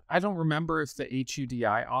weird. I don't remember if the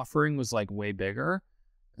HUDI offering was like way bigger.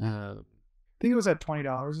 I think it was at $20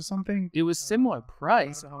 or something. It was similar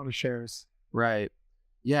price. I don't know the shares. Right.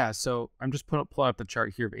 Yeah. So I'm just pulling up the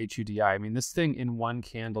chart here of HUDI. I mean, this thing in one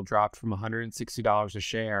candle dropped from $160 a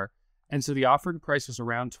share. And so the offering price was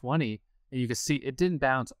around 20. And you can see it didn't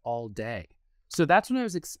bounce all day. So that's when I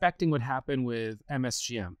was expecting what happened with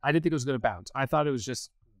MSGM. I didn't think it was going to bounce. I thought it was just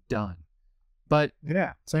done. But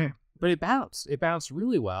Yeah, same. but it bounced. It bounced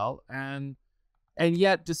really well. And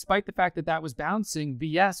yet, despite the fact that that was bouncing,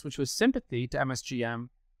 VS, which was sympathy to MSGM,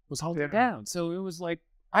 was holding down. So it was like,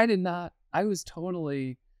 I was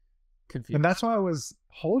totally confused. And that's why I was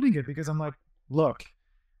holding it, because I'm like, look,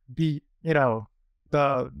 no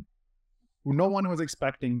one was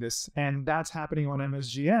expecting this. And that's happening on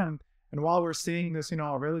MSGM. And while we're seeing this,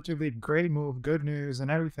 relatively great move, good news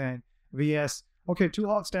and everything, VS, okay, 2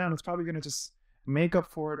 halts down, it's probably going to just make up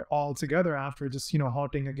for it altogether after just,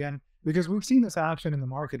 halting again, because we've seen this action in the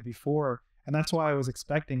market before. And that's why I was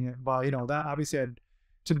expecting it. But, that obviously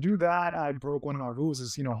to do that, I broke one of my rules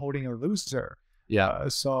is, holding a loser. Yeah.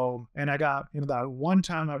 And I got, that one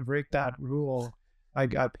time I break that rule, I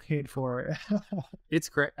got paid for it. It's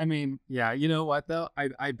great. I mean, yeah, you know what though?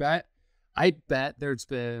 I bet there's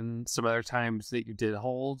been some other times that you did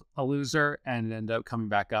hold a loser and end up coming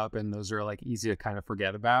back up, and those are like easy to kind of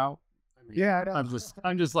forget about. I mean, yeah, I know.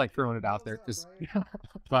 I'm just like throwing it out there,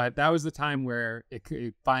 but that was the time where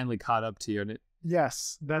it finally caught up to you, and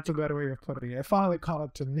yes, that's a better way of putting it. It finally caught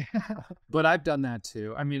up to me. But I've done that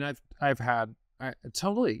too. I mean, I've had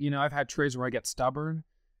trades where I get stubborn,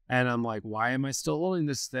 and I'm like, why am I still holding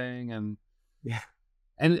this thing? And yeah.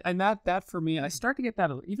 And that for me, I started to get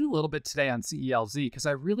that even a little bit today on CELZ, because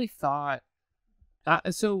I really thought,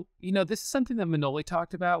 this is something that Manoli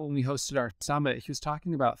talked about when we hosted our summit. He was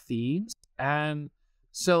talking about themes. And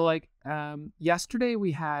so yesterday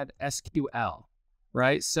we had SQL,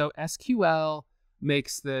 right? So SQL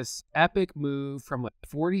makes this epic move from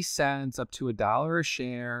 40 cents up to $1 a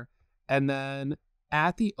share. And then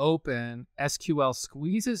at the open, SQL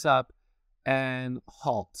squeezes up and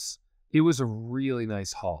halts. It was a really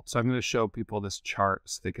nice halt. So I'm going to show people this chart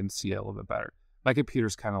so they can see it a little bit better. My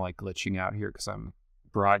computer's kind of like glitching out here because I'm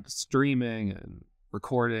broad streaming and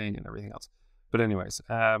recording and everything else. But anyways,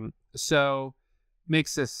 so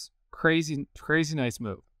makes this crazy nice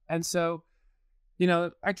move. And so,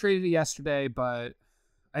 I traded it yesterday, but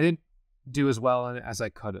I didn't do as well on it as I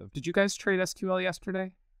could have. Did you guys trade SQL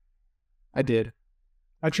yesterday? I did.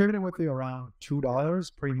 I traded it with around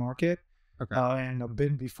 $2 pre-market. Okay. And a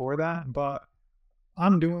bit before that, but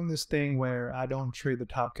I'm doing this thing where I don't trade the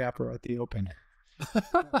top capper at the open.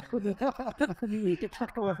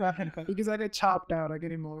 Because I get chopped out, I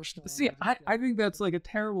get emotional. See, I think that's like a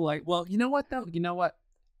terrible, well, you know what though? You know what?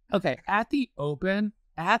 Okay, at the open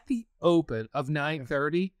of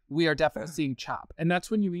 9:30, we are definitely seeing chop. And that's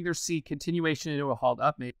when you either see continuation into a halt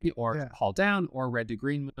up maybe, or halt down, or red to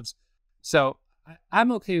green moves. So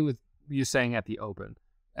I'm okay with you saying at the open.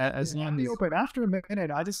 As long as open after a minute,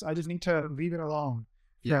 I just need to leave it alone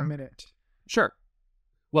for a minute. Sure.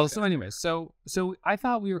 Well, so anyways, so I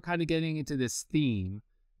thought we were kind of getting into this theme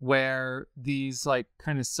where these like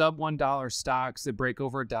kind of sub $1 stocks that break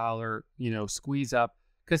over $1, squeeze up,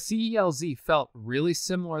 because CELZ felt really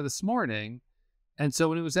similar this morning. And so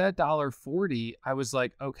when it was at $1.40, I was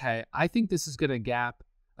like, okay, I think this is going to gap.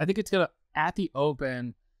 I think it's going to, at the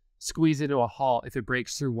open, squeeze into a halt if it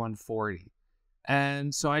breaks through 140.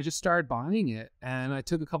 And so I just started buying it, and I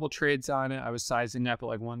took a couple trades on it. I was sizing up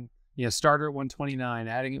at starter at 129,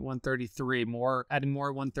 adding at 133, adding more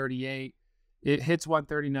at 138. It hits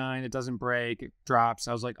 139, it doesn't break, it drops.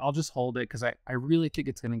 I was like, I'll just hold it because I really think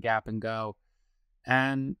it's going to gap and go.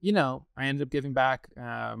 And, I ended up giving back,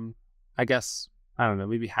 I guess, I don't know,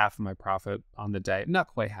 maybe half of my profit on the day. Not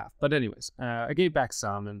quite half, but anyways, I gave back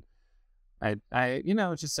some, and I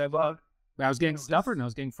just said, well, I was getting stubborn and I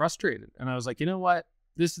was getting frustrated. And I was like, you know what?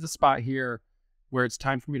 This is the spot here where it's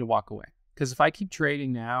time for me to walk away. Because if I keep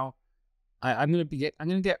trading now, I'm going to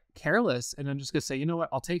get careless, and I'm just going to say, you know what?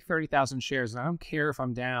 I'll take 30,000 shares, and I don't care if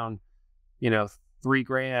I'm down,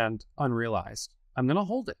 $3,000 unrealized. I'm going to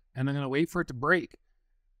hold it, and I'm going to wait for it to break,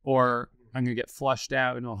 or I'm going to get flushed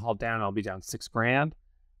out and it'll hold down. I'll be down $6,000.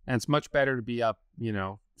 And it's much better to be up,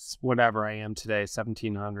 whatever I am today,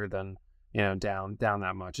 1,700 than, down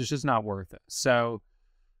that much. It's just not worth it. So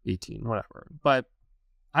 18, whatever. But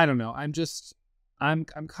I don't know. I'm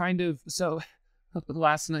kind of, so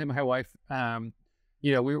last night, my wife,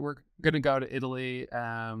 we were going to go to Italy,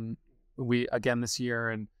 again this year,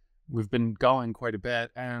 and we've been going quite a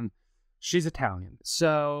bit, and she's Italian.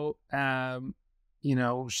 So,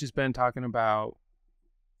 she's been talking about,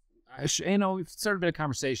 we've started a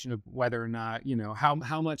conversation of whether or not,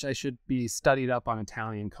 how much I should be studied up on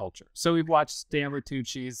Italian culture. So we've watched Dan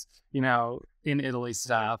Bertucci's, in Italy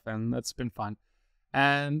stuff, and that's been fun.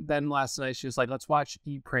 And then last night she was like, let's watch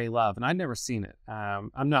Eat, Pray, Love. And I'd never seen it.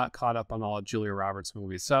 I'm not caught up on all of Julia Roberts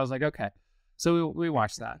movies. So I was like, okay. So we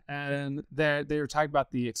watched that, and they were talking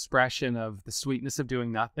about the expression of the sweetness of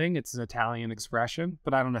doing nothing. It's an Italian expression,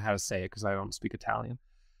 but I don't know how to say it because I don't speak Italian.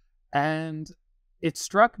 And it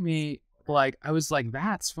struck me, like, I was like,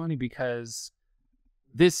 that's funny, because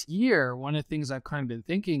this year, one of the things I've kind of been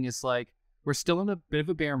thinking is, like, we're still in a bit of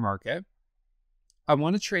a bear market. I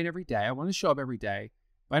want to trade every day. I want to show up every day,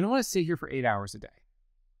 but I don't want to sit here for 8 hours a day.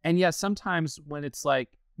 And yes, sometimes when it's like,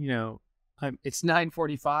 it's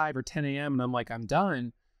 9:45 or 10 a.m. and I'm like, I'm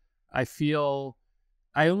done, I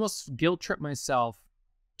almost guilt trip myself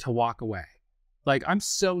to walk away. Like, I'm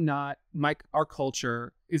so not, our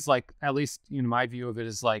culture is like, at least, my view of it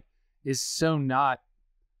is so not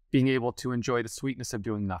being able to enjoy the sweetness of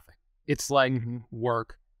doing nothing. It's like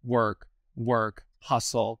work,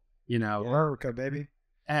 hustle, Work, baby.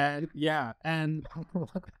 And and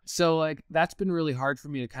so, like, that's been really hard for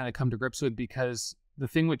me to kind of come to grips with, because the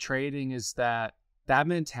thing with trading is that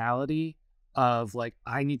mentality of, like,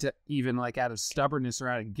 I need to, even like out of stubbornness or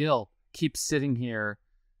out of guilt, keep sitting here.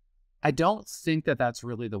 I don't think that that's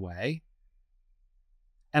really the way.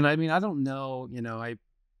 And I mean, I don't know,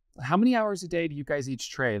 how many hours a day do you guys each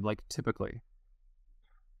trade, like, typically?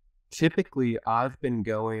 Typically, I've been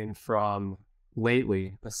going from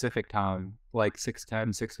lately Pacific time, like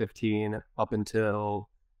 6:10, 6:15, up until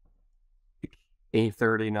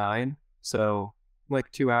 8:39. So like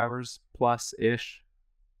 2 hours plus ish.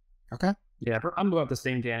 Okay. Yeah, I'm about the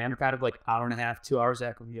same, Danny. I'm kind of like hour and a half, 2 hours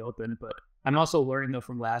after the open, but I'm also learning, though,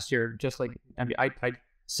 from last year. Just like, I mean, I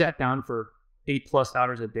sat down for 8+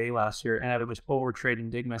 hours a day last year, and I was over trading,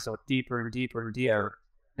 digging myself deeper and deeper and deeper.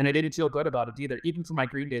 And I didn't feel good about it either. Even for my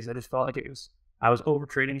green days, I just felt like I was over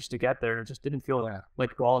trading just to get there. And it just didn't feel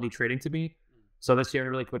like quality trading to me. So this year I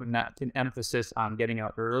really put an emphasis on getting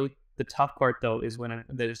out early. The tough part, though, is when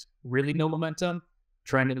there's really no momentum,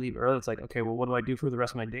 trying to leave early. It's like, okay, well, what do I do for the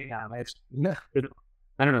rest of my day now? I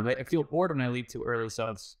don't know. I feel bored when I leave too early.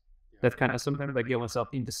 So that's kind of, sometimes I get myself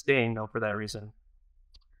into staying, though, for that reason.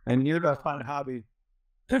 And you gotta find a hobby.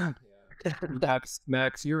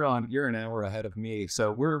 Max, you're an hour ahead of me,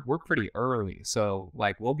 so we're pretty early. So,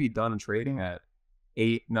 like, we'll be done trading at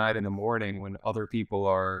 8, 9 in the morning when other people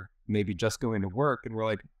are maybe just going to work, and we're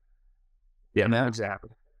like, yeah, man,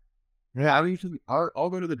 exactly. Yeah, I'll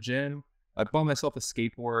go to the gym. I bought myself a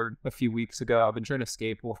skateboard a few weeks ago. I've been trying to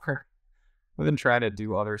skateboard. I've been trying to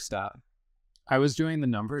do other stuff. I was doing the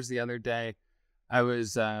numbers the other day. I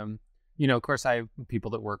was, of course, I have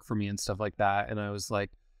people that work for me and stuff like that, and I was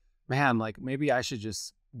like, man, like, maybe I should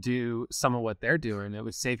just do some of what they're doing. It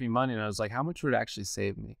would save me money. And I was like, how much would it actually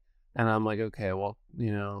save me? And I'm like, okay, well,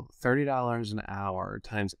 $30 an hour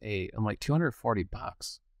times 8. I'm like,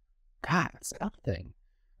 $240. God, that's nothing.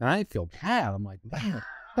 And I feel bad. I'm like, man,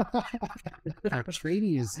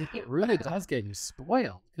 trading it really does get you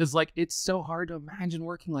spoiled. Because, like, it's so hard to imagine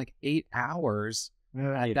working like 8 hours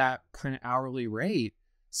at that kind of hourly rate.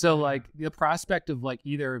 So, like, the prospect of, like,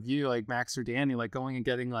 either of you, like Max or Danny, like, going and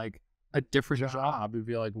getting, like, a different job would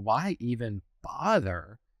be like, why even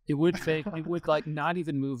bother? It would like, not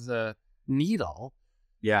even move the needle.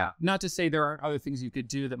 Yeah. Not to say there aren't other things you could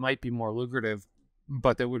do that might be more lucrative,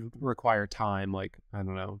 but that would require time, like, I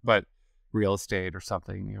don't know, but real estate or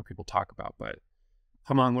something, people talk about. But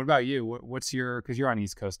Hemang, what about you? What's because you're on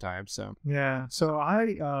East Coast time, so. Yeah. So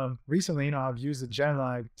I recently, I've used the jet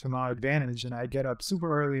lag to my advantage, and I get up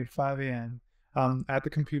super early at 5 a.m. At the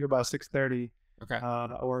computer by 6:30, okay,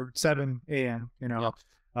 or 7 a.m. Yep.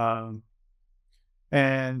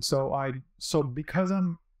 And so because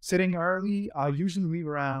I'm sitting early, I usually leave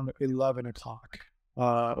around 11 o'clock,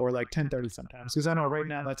 or like 10:30 sometimes, because I know right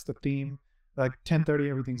now that's the theme. Like 10:30,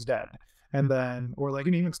 everything's dead. And then, or like,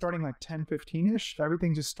 even starting like 10:15-ish,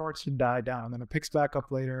 everything just starts to die down. And then it picks back up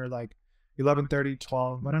later, like 11:30,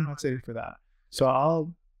 12, but I'm not safe for that. So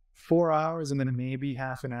I'll 4 hours and then maybe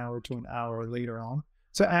half an hour to an hour later on.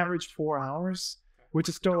 So average 4 hours, which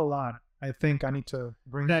is still a lot. I think I need to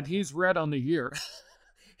bring that. He's red on the year.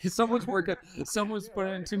 Someone's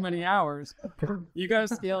putting in too many hours. You got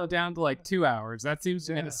to scale it down to like 2 hours. That seems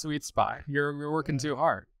to be a sweet spot. You're working too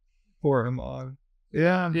hard. Poor Hemang.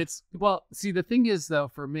 Yeah. See, the thing is, though,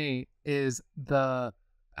 for me, is the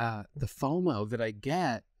FOMO that I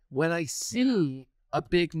get when I see a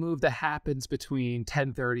big move that happens between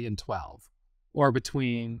 10:30 and 12, or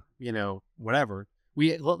between, whatever.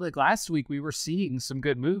 Like last week, we were seeing some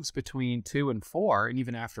good moves between 2 and 4, and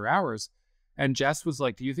even after hours. And Jess was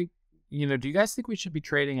like, do you guys think we should be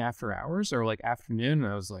trading after hours or like afternoon?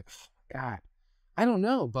 And I was like, oh, God, I don't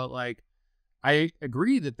know. But, like, I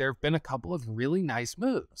agree that there have been a couple of really nice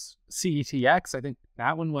moves. CETX, I think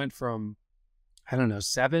that one went from, I don't know,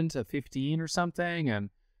 7 to 15 or something.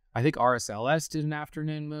 And I think RSLS did an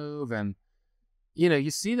afternoon move, and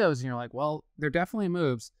you see those and you're like, well, they're definitely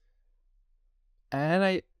moves.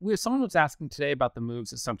 And someone was asking today about the moves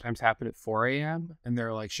that sometimes happen at 4 a.m. and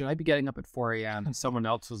they're like, should I be getting up at 4 a.m.? And someone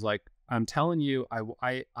else was like, I'm telling you,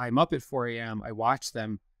 I'm up at 4 a.m. I watch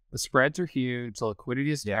them. The spreads are huge. The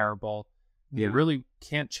liquidity is terrible. You really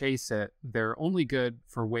can't chase it. They're only good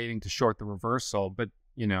for waiting to short the reversal, but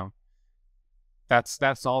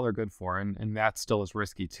that's all they're good for, and that still is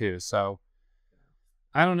risky too. So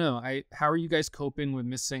I don't know. How are you guys coping with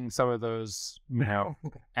missing some of those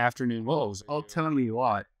afternoon lows? I'll tell you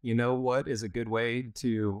what. You know what is a good way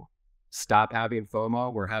to stop having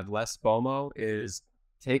FOMO or have less FOMO is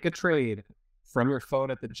take a trade from your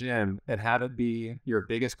phone at the gym and have it be your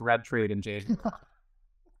biggest red trade in January.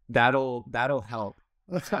 That'll help.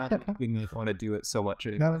 We want to do it so much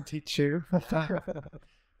anymore. That'll teach you.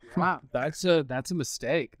 Wow, that's a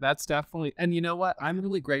mistake. That's definitely, and you know what? I'm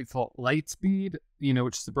really grateful. Lightspeed,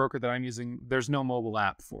 which is the broker that I'm using, there's no mobile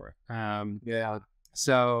app for it.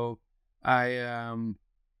 So I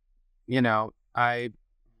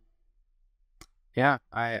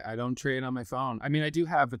don't trade on my phone. I mean, I do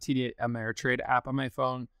have a TD Ameritrade app on my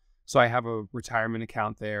phone, so I have a retirement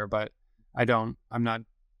account there, but I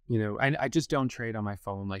just don't trade on my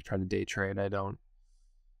phone, like try to day trade. I don't.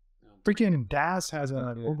 Freaking DAS has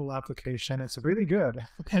a mobile application. It's really good.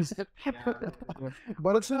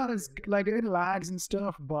 But it's not as, like, it lags and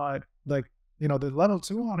stuff, but like, the level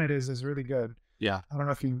 2 on it is really good. Yeah. I don't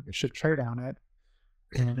know if you should trade on it.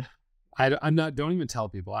 I'm not, don't even tell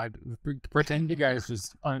people. I pretend you guys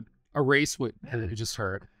just erase what you just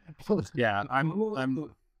heard. Yeah. I'm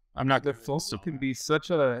not the FOMO can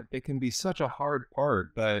be such a hard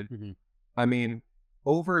part, but I mean,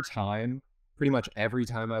 over time, pretty much every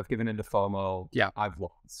time I've given into FOMO, I've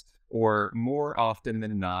lost. Or more often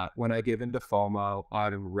than not, when I give into FOMO,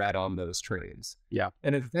 I'm red on those trades. Yeah.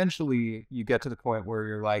 And eventually you get to the point where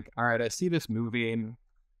you're like, all right, I see this moving.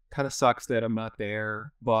 Kind of sucks that I'm not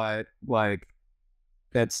there, but like,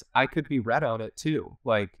 I could be red on it too.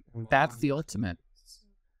 Like, that's the ultimate.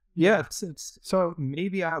 Yeah. So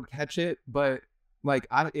maybe I'll catch it, but like,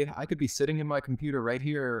 I could be sitting in my computer right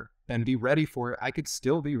here and be ready for it. I could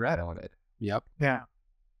still be red on it. Yep. Yeah.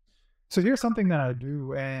 So here's something that I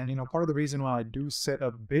do, and part of the reason why I do sit a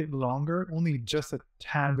bit longer, only just a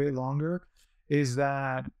tad bit longer, is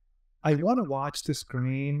that I want to watch the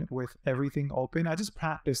screen with everything open. I just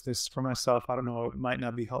practice this for myself. I don't know, it might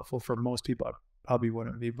not be helpful for most people. I probably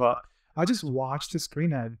wouldn't be, but I just watch the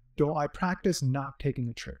screen and I practice not taking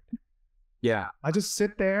a trade. Yeah. I just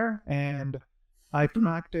sit there and I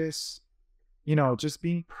practice just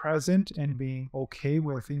being present and being okay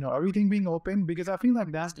with, everything being open, because I feel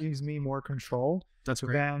like that gives me more control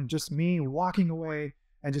than just me walking away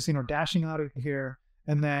and just, dashing out of here.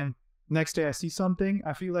 And then next day I see something.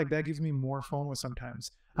 I feel like that gives me more FOMO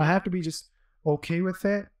sometimes. I have to be just okay with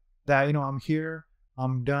it that, I'm here,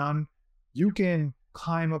 I'm done. You can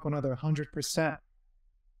climb up another 100%,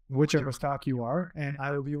 whichever stock you are, and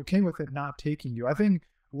I will be okay with it not taking you. I think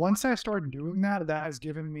once I start doing that, that has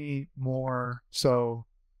given me more so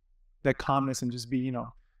that calmness and just being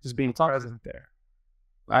present there.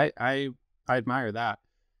 I admire that.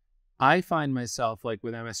 I find myself like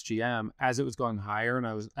with MSGM as it was going higher, and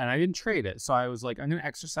I didn't trade it. So I was like, I'm going to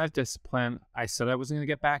exercise discipline. I said I wasn't going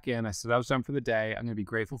to get back in. I said I was done for the day. I'm going to be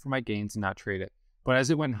grateful for my gains and not trade it. But as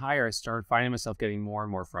it went higher, I started finding myself getting more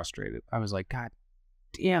and more frustrated. I was like, God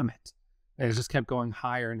damn it. And it just kept going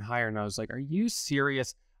higher and higher. And I was like, are you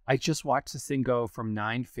serious? I just watched this thing go from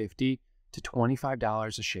 $9.50 to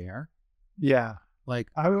 $25 a share. Yeah. Like,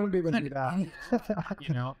 I wouldn't be able to do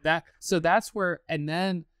that. So that's where, and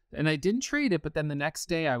I didn't trade it, but then the next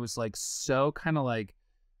day I was like, so kind of like,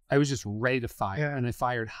 I was just ready to fire, and I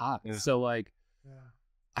fired hot. Yeah. So like,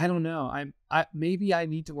 I don't know. Maybe I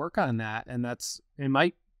need to work on that. And it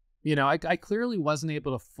might, I clearly wasn't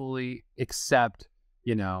able to fully accept,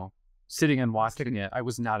 sitting and watching it. I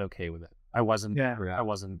was not okay with it. I wasn't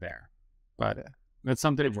there, but it's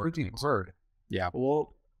something it's working hard. Yeah.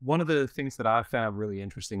 Well, one of the things that I've found really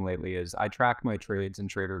interesting lately is I track my trades in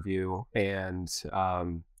TraderView, and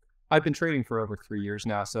I've been trading for over 3 years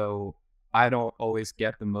now. So I don't always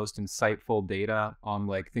get the most insightful data on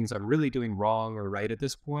like things I'm really doing wrong or right at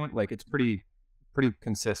this point. Like it's pretty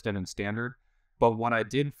consistent and standard. But what I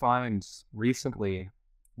did find recently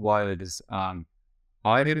was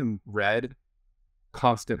I didn't red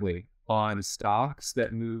constantly on stocks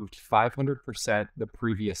that moved 500% the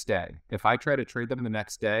previous day. If I try to trade them the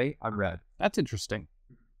next day, I'm red. That's interesting.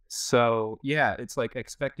 So yeah, it's like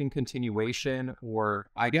expecting continuation, or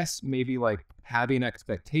I guess maybe like having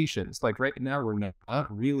expectations. Like right now, we're not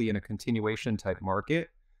really in a continuation type market.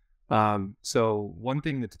 So one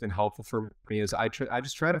thing that's been helpful for me is I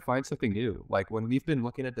just try to find something new. Like when we've been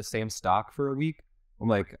looking at the same stock for a week, I'm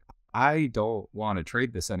like, I don't want to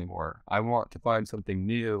trade this anymore. I want to find something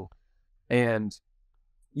new. And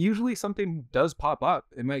usually something does pop up.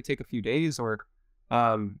 It might take a few days, or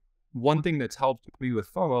one thing that's helped me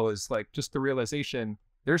with FOMO is like just the realization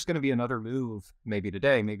there's going to be another move, maybe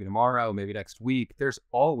today, maybe tomorrow, maybe next week. There's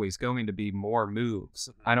always going to be more moves.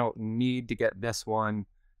 I don't need to get this one.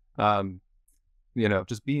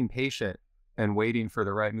 Just being patient and waiting for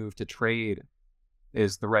the right move to trade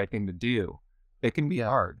is the right thing to do. It can be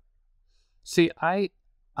hard. See, I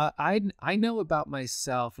know about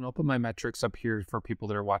myself, and I'll put my metrics up here for people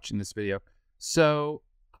that are watching this video. So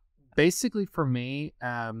basically for me,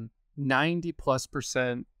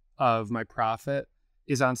 90+% of my profit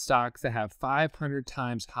is on stocks that have 500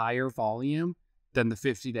 times higher volume than the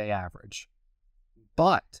 50-day average.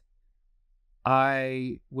 But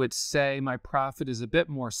I would say my profit is a bit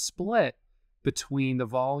more split between the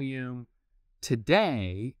volume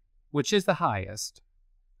today, which is the highest,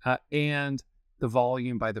 and the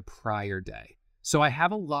volume by the prior day. So I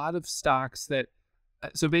have a lot of stocks that,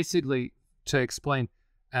 so basically to explain,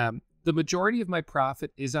 the majority of my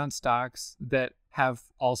profit is on stocks that have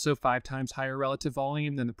also 5 times higher relative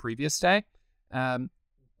volume than the previous day.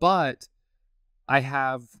 But I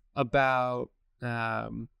have about, I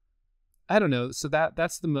don't know. So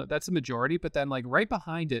that's the majority. But then like right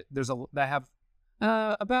behind it, I have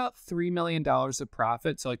about $3 million of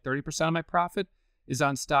profit. So like 30% of my profit is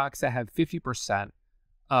on stocks that have 50%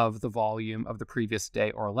 of the volume of the previous day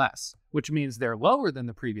or less, which means they're lower than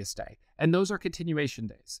the previous day. And those are continuation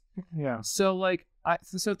days. Yeah. So like,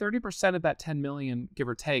 so 30% of that 10 million, give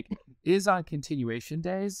or take, is on continuation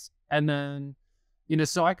days. And then,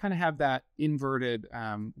 so I kind of have that inverted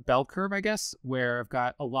bell curve, I guess, where I've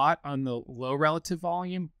got a lot on the low relative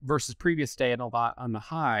volume versus previous day and a lot on the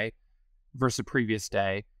high versus previous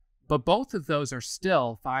day. But both of those are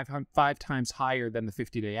still five times higher than the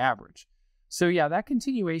 50-day average. So yeah, that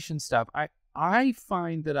continuation stuff, I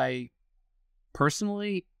find that I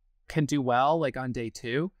personally can do well like on day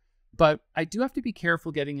 2, but I do have to be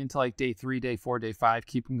careful getting into like day 3, day 4, day 5,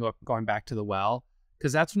 keeping going back to the well,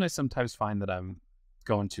 because that's when I sometimes find that I'm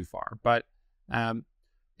going too far. But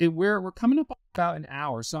we're coming up about an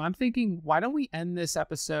hour, so I'm thinking, why don't we end this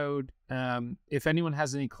episode? If anyone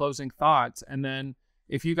has any closing thoughts, and then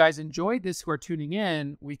if you guys enjoyed this who are tuning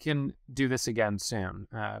in, we can do this again soon.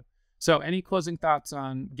 So any closing thoughts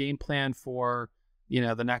on game plan for,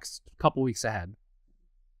 the next couple weeks ahead?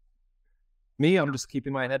 Me, I'm just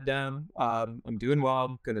keeping my head down. I'm doing well.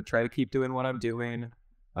 I'm going to try to keep doing what I'm doing.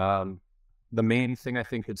 The main thing I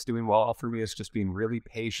think that's doing well for me is just being really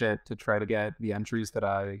patient to try to get the entries that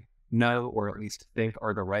I know, or at least think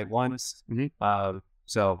are the right ones. Mm-hmm.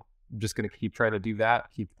 So I'm just going to keep trying to do that.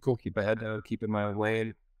 Keep my head down, keep in my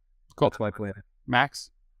lane. Cool. That's my plan. Max?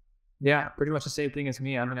 Yeah, pretty much the same thing as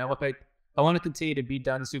me. I mean, I want to continue to be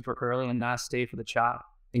done super early and not stay for the chop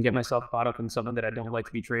and get myself caught up in something that I don't like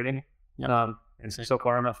to be trading. Yep. And so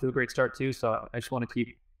far I'm off to a great start too. So I just want to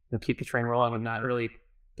keep the train rolling and not really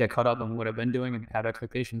get caught up on what I've been doing and have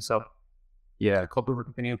expectations. So yeah, Culper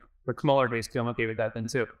continue with smaller days too. I'm okay with that then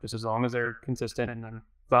too, just as long as they're consistent and then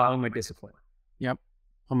following my discipline. Yep.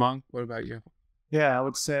 Hemang, what about you? Yeah, I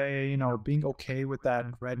would say, being okay with that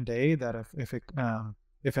red day, that if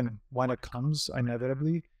and when it comes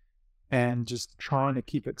inevitably, and just trying to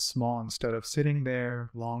keep it small instead of sitting there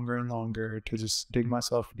longer and longer to just dig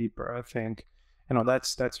myself deeper. I think,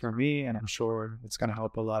 that's for me, and I'm sure it's going to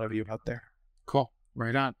help a lot of you out there. Cool.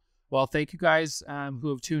 Right on. Well, thank you guys who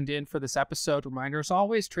have tuned in for this episode. Reminder, as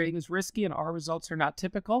always, trading is risky and our results are not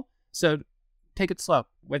typical. So take it slow.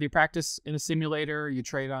 Whether you practice in a simulator, you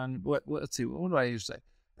trade on, let's see, what do I usually say?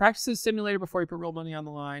 Practice in a simulator before you put real money on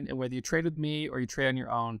the line. And whether you trade with me or you trade on your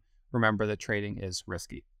own, remember that trading is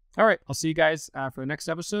risky. All right. I'll see you guys for the next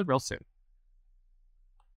episode real soon.